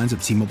with 3 lines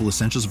of T-Mobile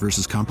Essentials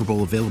versus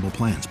comparable available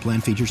plans.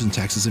 Plan features and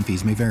taxes and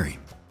fees may vary.